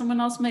cell, and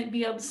someone else might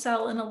be a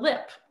cell in a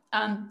lip.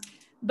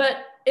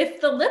 But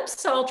if the lip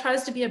cell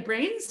tries to be a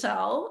brain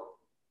cell,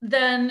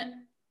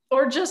 then,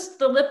 or just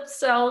the lip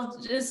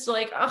cell is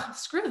like, oh,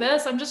 screw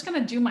this, I'm just going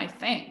to do my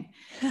thing.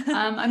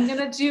 I'm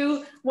going to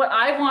do what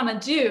I want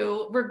to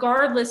do,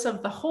 regardless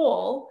of the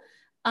whole.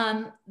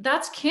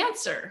 That's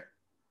cancer.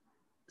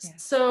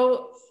 Yes.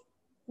 So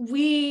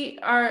when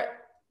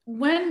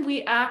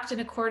we act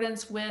in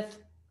accordance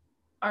with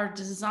our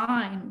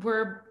design,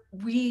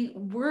 we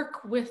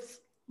work with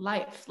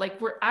life. Like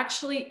we're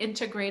actually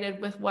integrated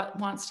with what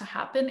wants to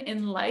happen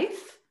in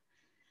life.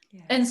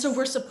 Yes. And so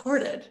we're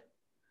supported.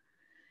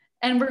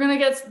 And we're going to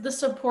get the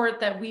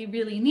support that we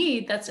really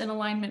need that's in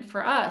alignment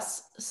for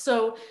us.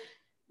 So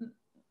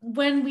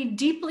when we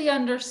deeply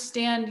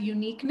understand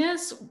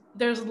uniqueness,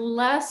 there's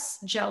less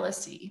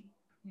jealousy.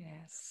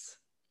 Yes.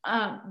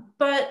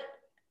 But,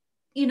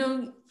 you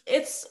know,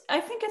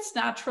 I think it's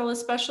natural,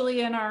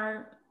 especially in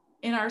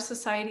our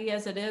society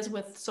as it is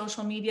with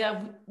social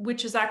media,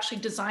 which is actually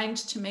designed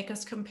to make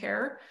us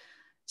compare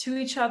to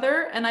each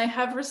other. And I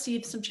have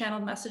received some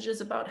channeled messages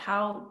about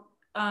how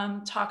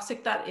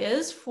toxic that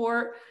is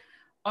for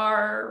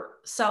our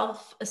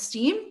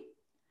self-esteem.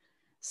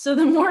 So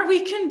the more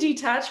we can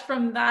detach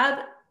from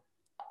that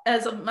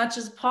as much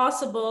as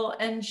possible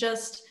and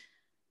just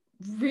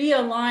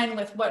realign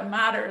with what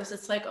matters,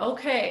 it's like,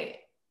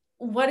 okay,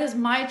 what is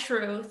my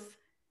truth?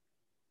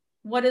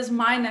 What is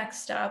my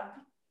next step?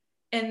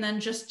 And then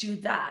just do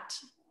that.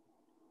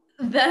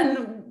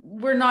 Then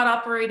we're not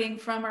operating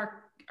from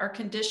our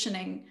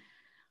conditioning.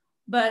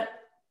 But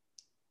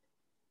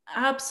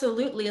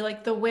absolutely,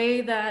 like the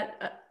way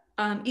that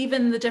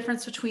even the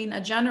difference between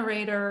a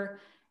generator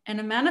and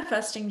a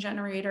manifesting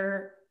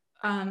generator,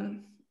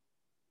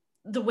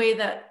 the way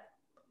that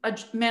a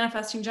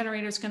manifesting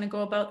generator is going to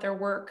go about their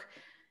work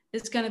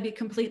is going to be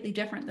completely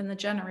different than the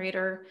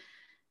generator,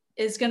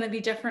 is going to be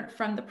different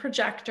from the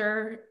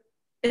projector,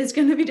 is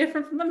going to be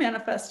different from the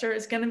manifestor,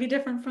 is going to be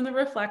different from the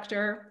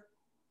reflector.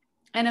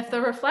 And if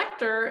the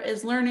reflector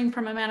is learning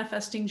from a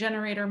manifesting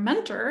generator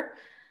mentor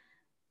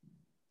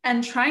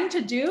and trying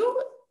to do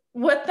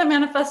what the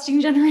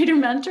manifesting generator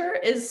mentor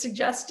is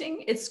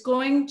suggesting, it's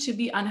going to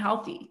be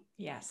unhealthy.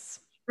 Yes.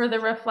 For the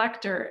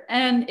reflector.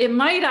 And it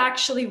might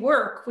actually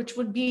work, which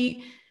would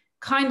be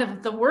kind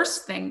of the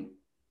worst thing,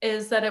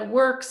 is that it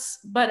works,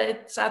 but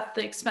it's at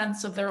the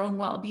expense of their own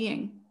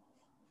well-being.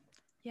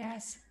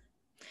 Yes.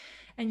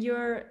 And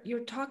you're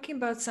talking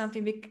about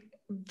something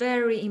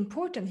very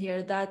important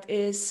here, that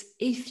is,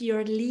 if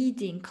you're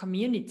leading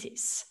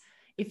communities,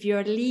 if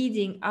you're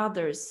leading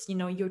others, you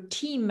know, your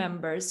team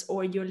members,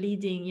 or you're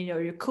leading, you know,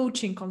 you're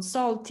coaching,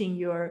 consulting,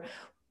 you're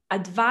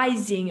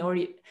advising, or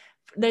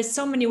there's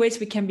so many ways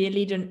we can be a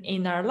leader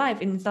in our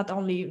life. And it's not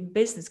only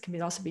business, it can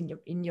also be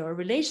in your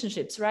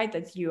relationships, right?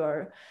 That you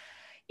are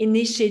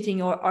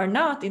initiating or are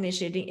not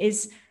initiating,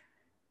 is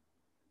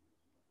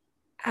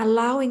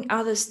allowing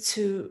others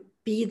to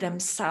be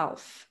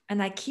themselves.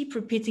 And I keep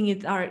repeating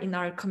it in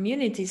our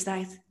communities,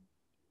 that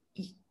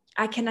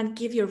I cannot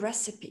give you a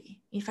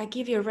recipe. If I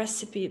give you a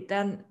recipe,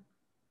 then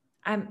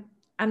I'm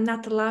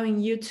not allowing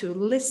you to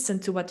listen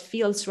to what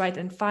feels right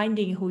and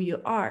finding who you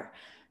are.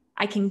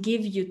 I can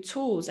give you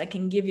tools, I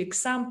can give you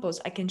examples,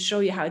 I can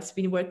show you how it's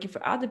been working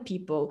for other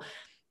people,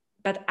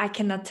 but I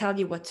cannot tell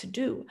you what to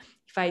do.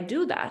 If I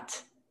do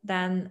that,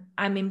 then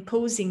I'm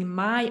imposing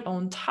my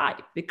own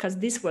type because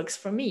this works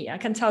for me. I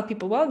can tell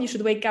people, well, you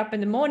should wake up in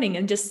the morning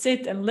and just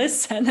sit and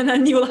listen, and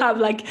then you'll have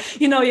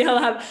like, you'll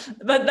have,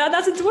 but that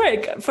doesn't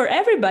work for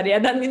everybody.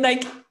 And I mean,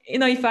 like,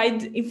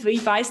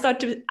 if I start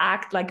to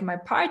act like my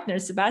partner,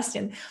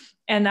 Sebastian,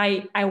 and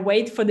I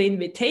wait for the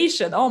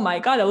invitation, oh my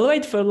God, I'll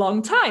wait for a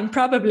long time,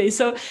 probably.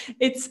 So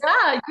it's,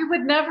 yeah, you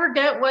would never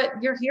get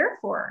what you're here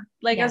for.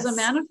 Like, yes. as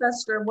a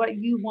manifestor, what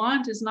you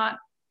want is not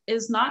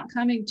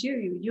coming to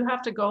you. You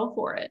have to go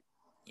for it.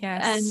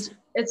 Yes. And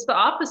it's the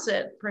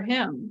opposite for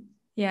him.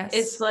 Yes.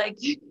 It's like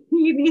he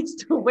needs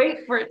to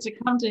wait for it to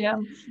come to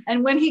him.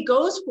 And when he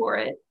goes for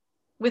it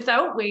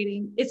without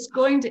waiting, it's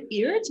going to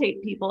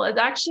irritate people. It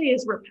actually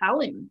is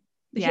repelling.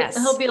 Yes.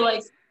 He'll be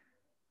like,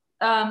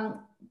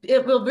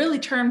 it will really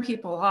turn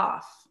people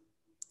off.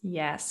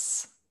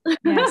 Yes.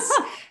 Yes,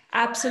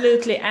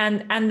 absolutely.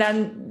 And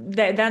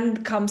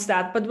then comes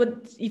that, but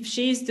what if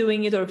she's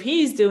doing it or if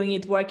he's doing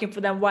it, working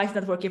for them, why is it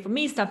not working for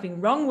me? Is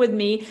something wrong with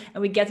me?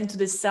 And we get into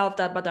this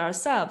self-doubt about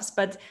ourselves.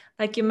 But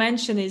like you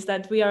mentioned, is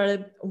that we are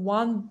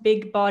one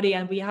big body,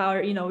 and we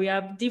are, we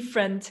are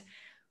different.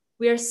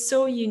 We are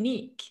so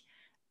unique.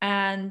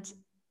 And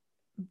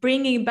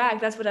bringing back,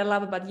 that's what I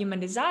love about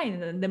human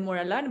design. And the more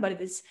I learn about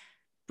it, is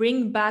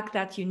bring back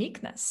that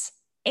uniqueness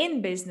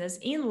in business,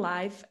 in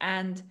life,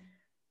 and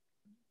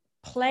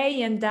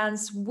play and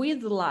dance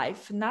with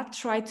life, not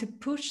try to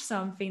push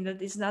something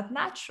that is not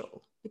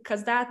natural,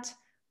 because that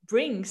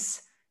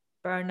brings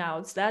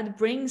burnouts, that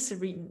brings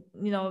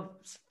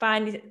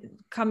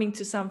coming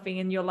to something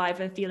in your life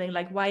and feeling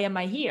like, why am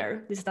I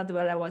here? This is not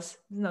what I was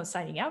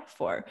signing up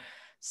for.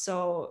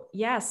 So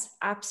yes,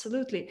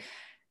 absolutely.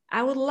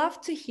 I would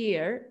love to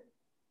hear,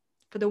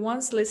 for the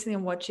ones listening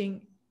and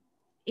watching,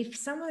 if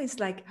someone is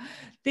like,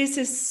 this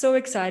is so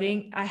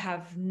exciting, I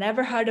have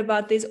never heard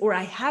about this, or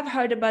I have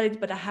heard about it,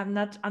 but I have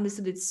not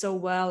understood it so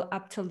well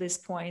up till this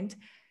point,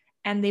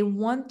 and they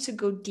want to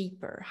go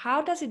deeper,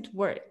 how does it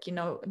work?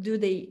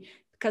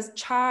 Because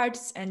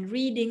charts and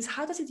readings,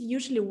 how does it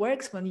usually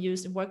work when you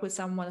work with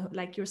someone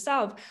like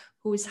yourself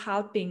who is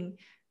helping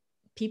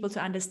people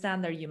to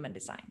understand their human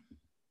design?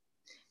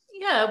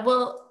 Yeah,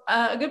 well,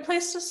 a good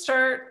place to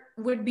start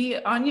would be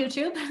on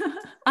YouTube.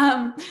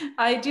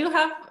 I do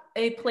have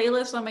a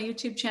playlist on my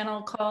YouTube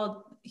channel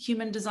called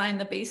Human Design,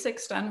 the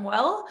Basics Done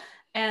Well.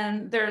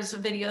 And there's a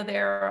video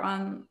there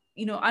on,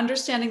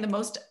 understanding the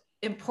most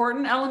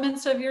important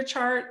elements of your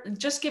chart, and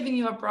just giving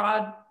you a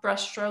broad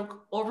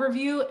brushstroke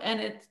overview. And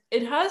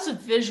it has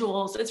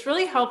visuals. It's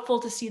really helpful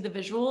to see the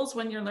visuals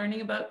when you're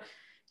learning about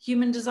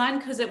human design,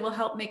 because it will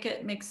help make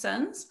it make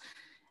sense.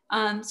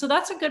 So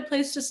that's a good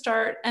place to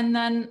start. And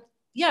then,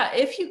 yeah,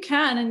 if you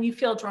can and you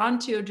feel drawn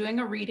to doing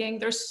a reading,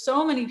 there's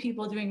so many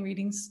people doing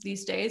readings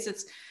these days.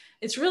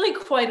 It's really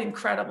quite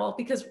incredible,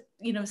 because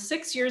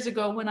 6 years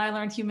ago when I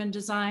learned human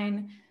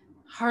design,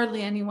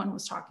 hardly anyone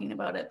was talking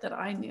about it that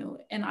I knew.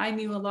 And I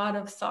knew a lot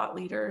of thought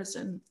leaders,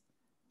 and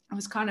I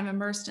was kind of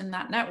immersed in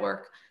that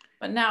network.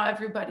 But now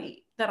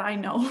everybody that I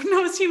know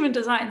knows human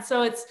design.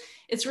 So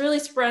it's really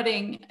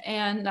spreading.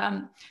 And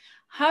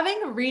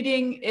having a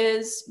reading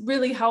is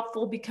really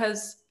helpful,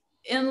 because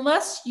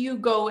unless you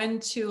go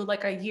into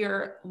like a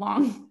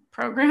year-long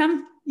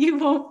program, you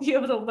won't be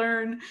able to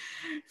learn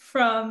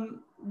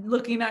from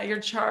looking at your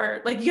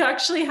chart. Like, you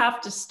actually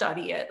have to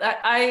study it.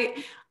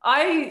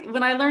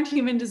 When I learned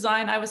human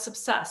design, I was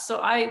obsessed. So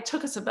I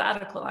took a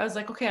sabbatical. I was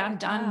like, okay, I'm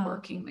done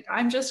working. Like,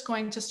 I'm just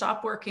going to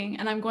stop working,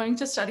 and I'm going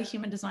to study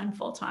human design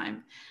full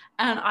time.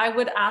 And I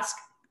would ask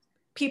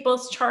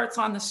people's charts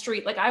on the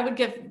street. Like, I would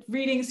give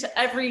readings to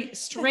every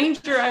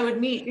stranger I would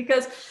meet,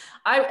 because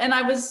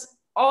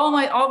all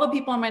the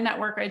people on my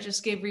network I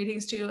just gave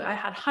readings to. I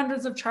had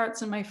hundreds of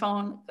charts in my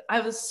phone. I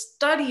was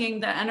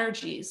studying the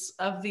energies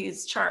of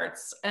these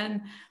charts.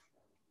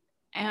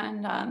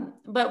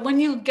 But when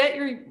you get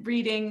your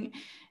reading,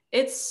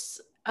 it's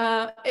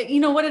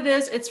what it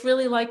is. It's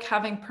really like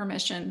having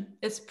permission.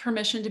 It's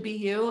permission to be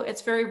you.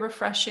 It's very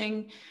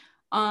refreshing.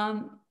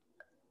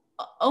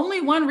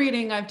 Only one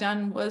reading I've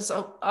done was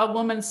a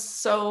woman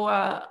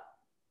so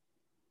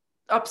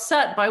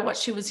upset by what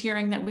she was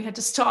hearing that we had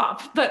to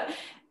stop. But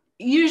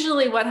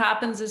usually what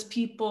happens is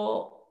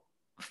people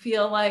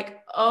feel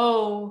like,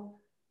 oh,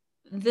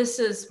 this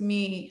is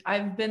me.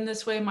 I've been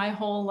this way my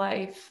whole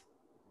life,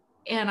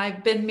 and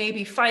I've been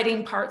maybe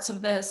fighting parts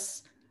of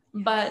this,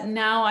 but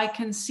now I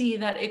can see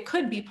that it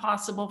could be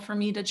possible for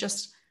me to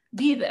just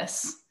be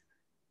this.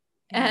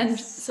 Yes. And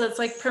so it's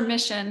like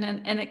permission,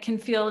 and it can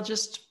feel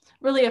just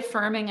really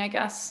affirming, I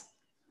guess.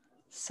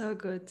 So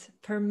good.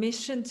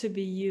 Permission to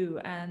be you.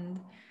 And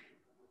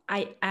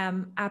I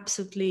am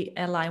absolutely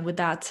aligned with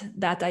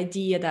that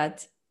idea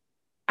that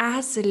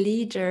as a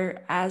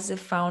leader, as a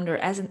founder,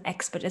 as an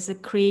expert, as a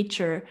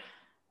creator,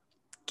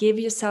 give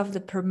yourself the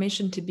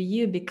permission to be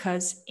you,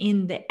 because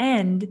in the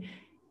end,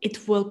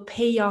 it will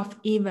pay off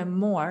even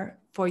more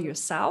for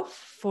yourself,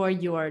 for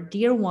your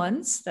dear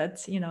ones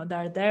that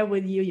are there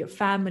with you, your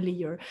family,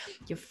 your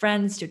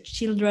friends, your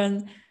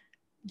children,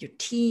 your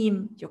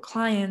team, your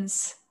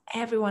clients,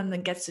 everyone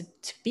that gets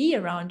to be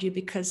around you,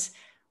 because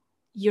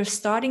you're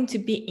starting to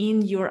be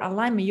in your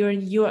alignment.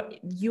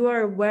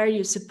 You're where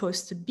you're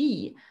supposed to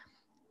be.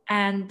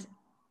 And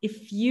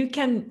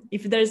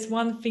if there's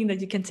one thing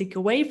that you can take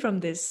away from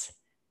this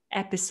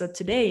episode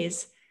today,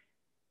 is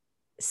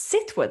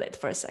sit with it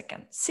for a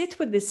second. Sit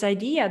with this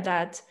idea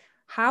that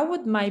how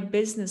would my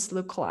business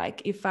look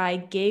like if I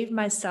gave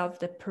myself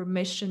the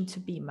permission to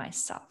be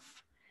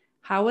myself?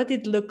 How would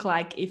it look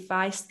like if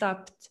I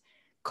stopped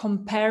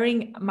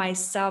comparing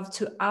myself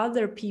to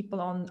other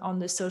people on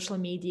the social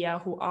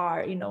media who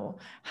are,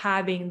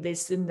 having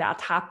this and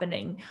that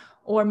happening?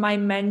 Or my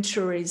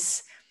mentor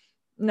is,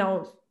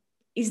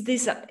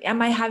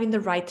 am I having the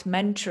right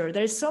mentor?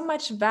 There's so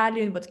much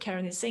value in what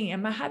Karen is saying.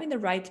 Am I having the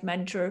right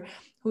mentor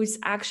who is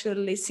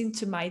actually listening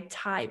to my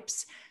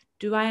types?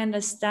 Do I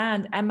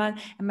understand? Am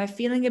I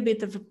feeling a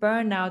bit of a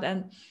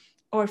burnout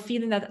or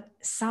feeling that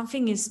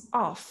something is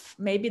off?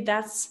 Maybe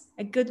that's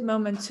a good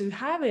moment to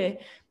have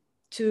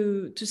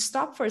to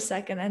stop for a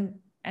second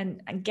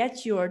and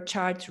get your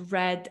chart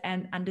read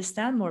and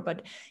understand more.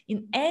 But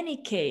in any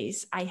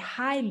case, I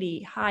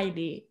highly,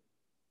 highly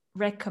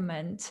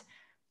recommend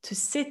to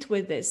sit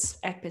with this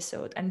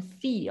episode and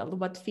feel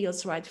what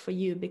feels right for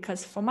you.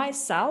 Because for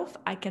myself,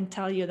 I can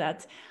tell you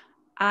that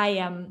I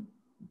am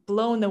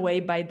blown away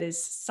by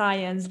this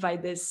science,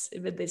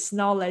 with this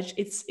knowledge.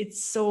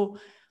 It's so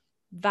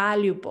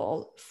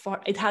valuable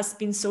it has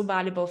been so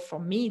valuable for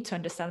me to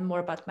understand more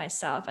about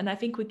myself. And I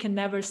think we can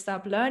never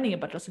stop learning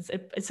about us.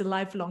 It's a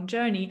lifelong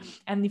journey.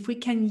 And if we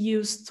can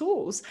use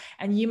tools,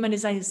 and human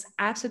design is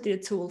absolutely a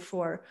tool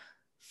for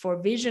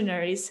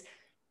visionaries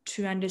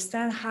to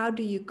understand how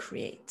do you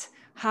create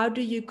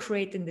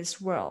in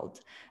this world.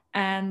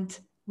 And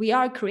we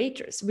are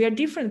creators. We are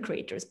different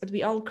creators, but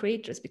we are all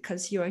creators,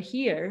 because you're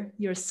here,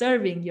 you're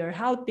serving, you're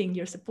helping,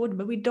 you're supporting,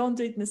 but we don't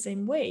do it in the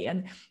same way.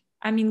 And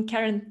I mean,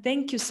 Karen,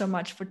 thank you so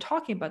much for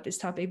talking about this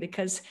topic,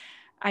 because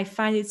I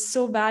find it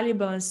so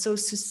valuable and so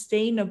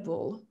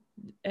sustainable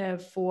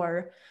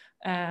for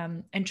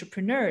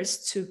entrepreneurs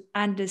to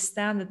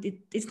understand that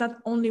it's not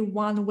only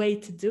one way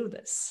to do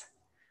this.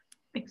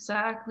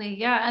 Exactly.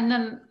 Yeah.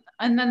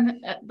 And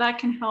then that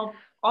can help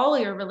all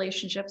your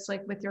relationships,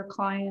 like with your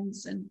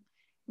clients and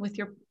with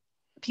your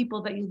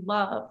people that you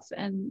love.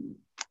 And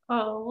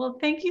oh, well,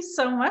 thank you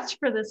so much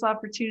for this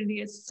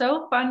opportunity. It's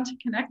so fun to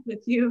connect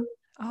with you.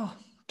 Oh,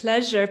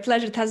 pleasure.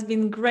 It has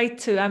been great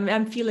too.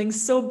 I'm feeling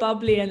so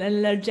bubbly and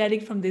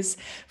energetic from this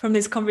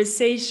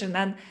conversation.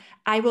 And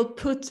I will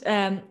put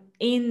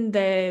in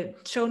the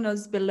show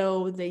notes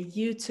below the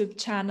YouTube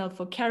channel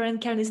for Karen.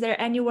 Karen, is there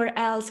anywhere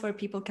else where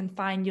people can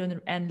find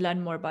you and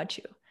learn more about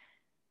you?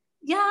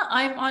 Yeah,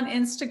 I'm on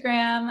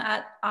Instagram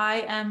at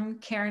I am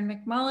Karen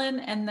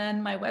McMullen, and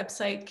then my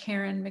website,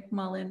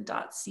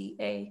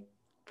 karenmcmullen.ca.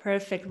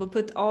 Perfect. We'll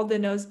put all the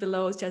notes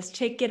below. Just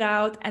check it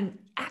out. And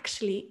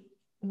actually,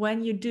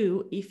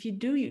 if you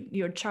do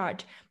your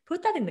chart,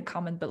 put that in the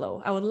comment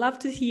below. I would love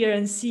to hear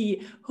and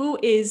see who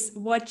is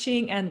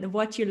watching and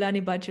what you're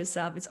learning about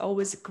yourself. It's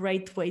always a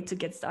great way to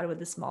get started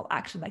with a small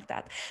action like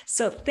that.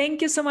 So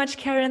thank you so much,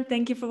 Karen.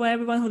 Thank you for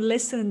everyone who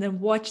listened and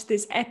watched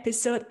this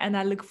episode. And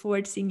I look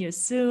forward to seeing you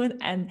soon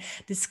and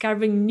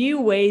discovering new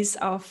ways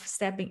of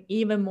stepping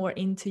even more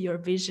into your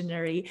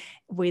visionary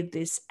with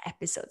these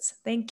episodes. Thank you.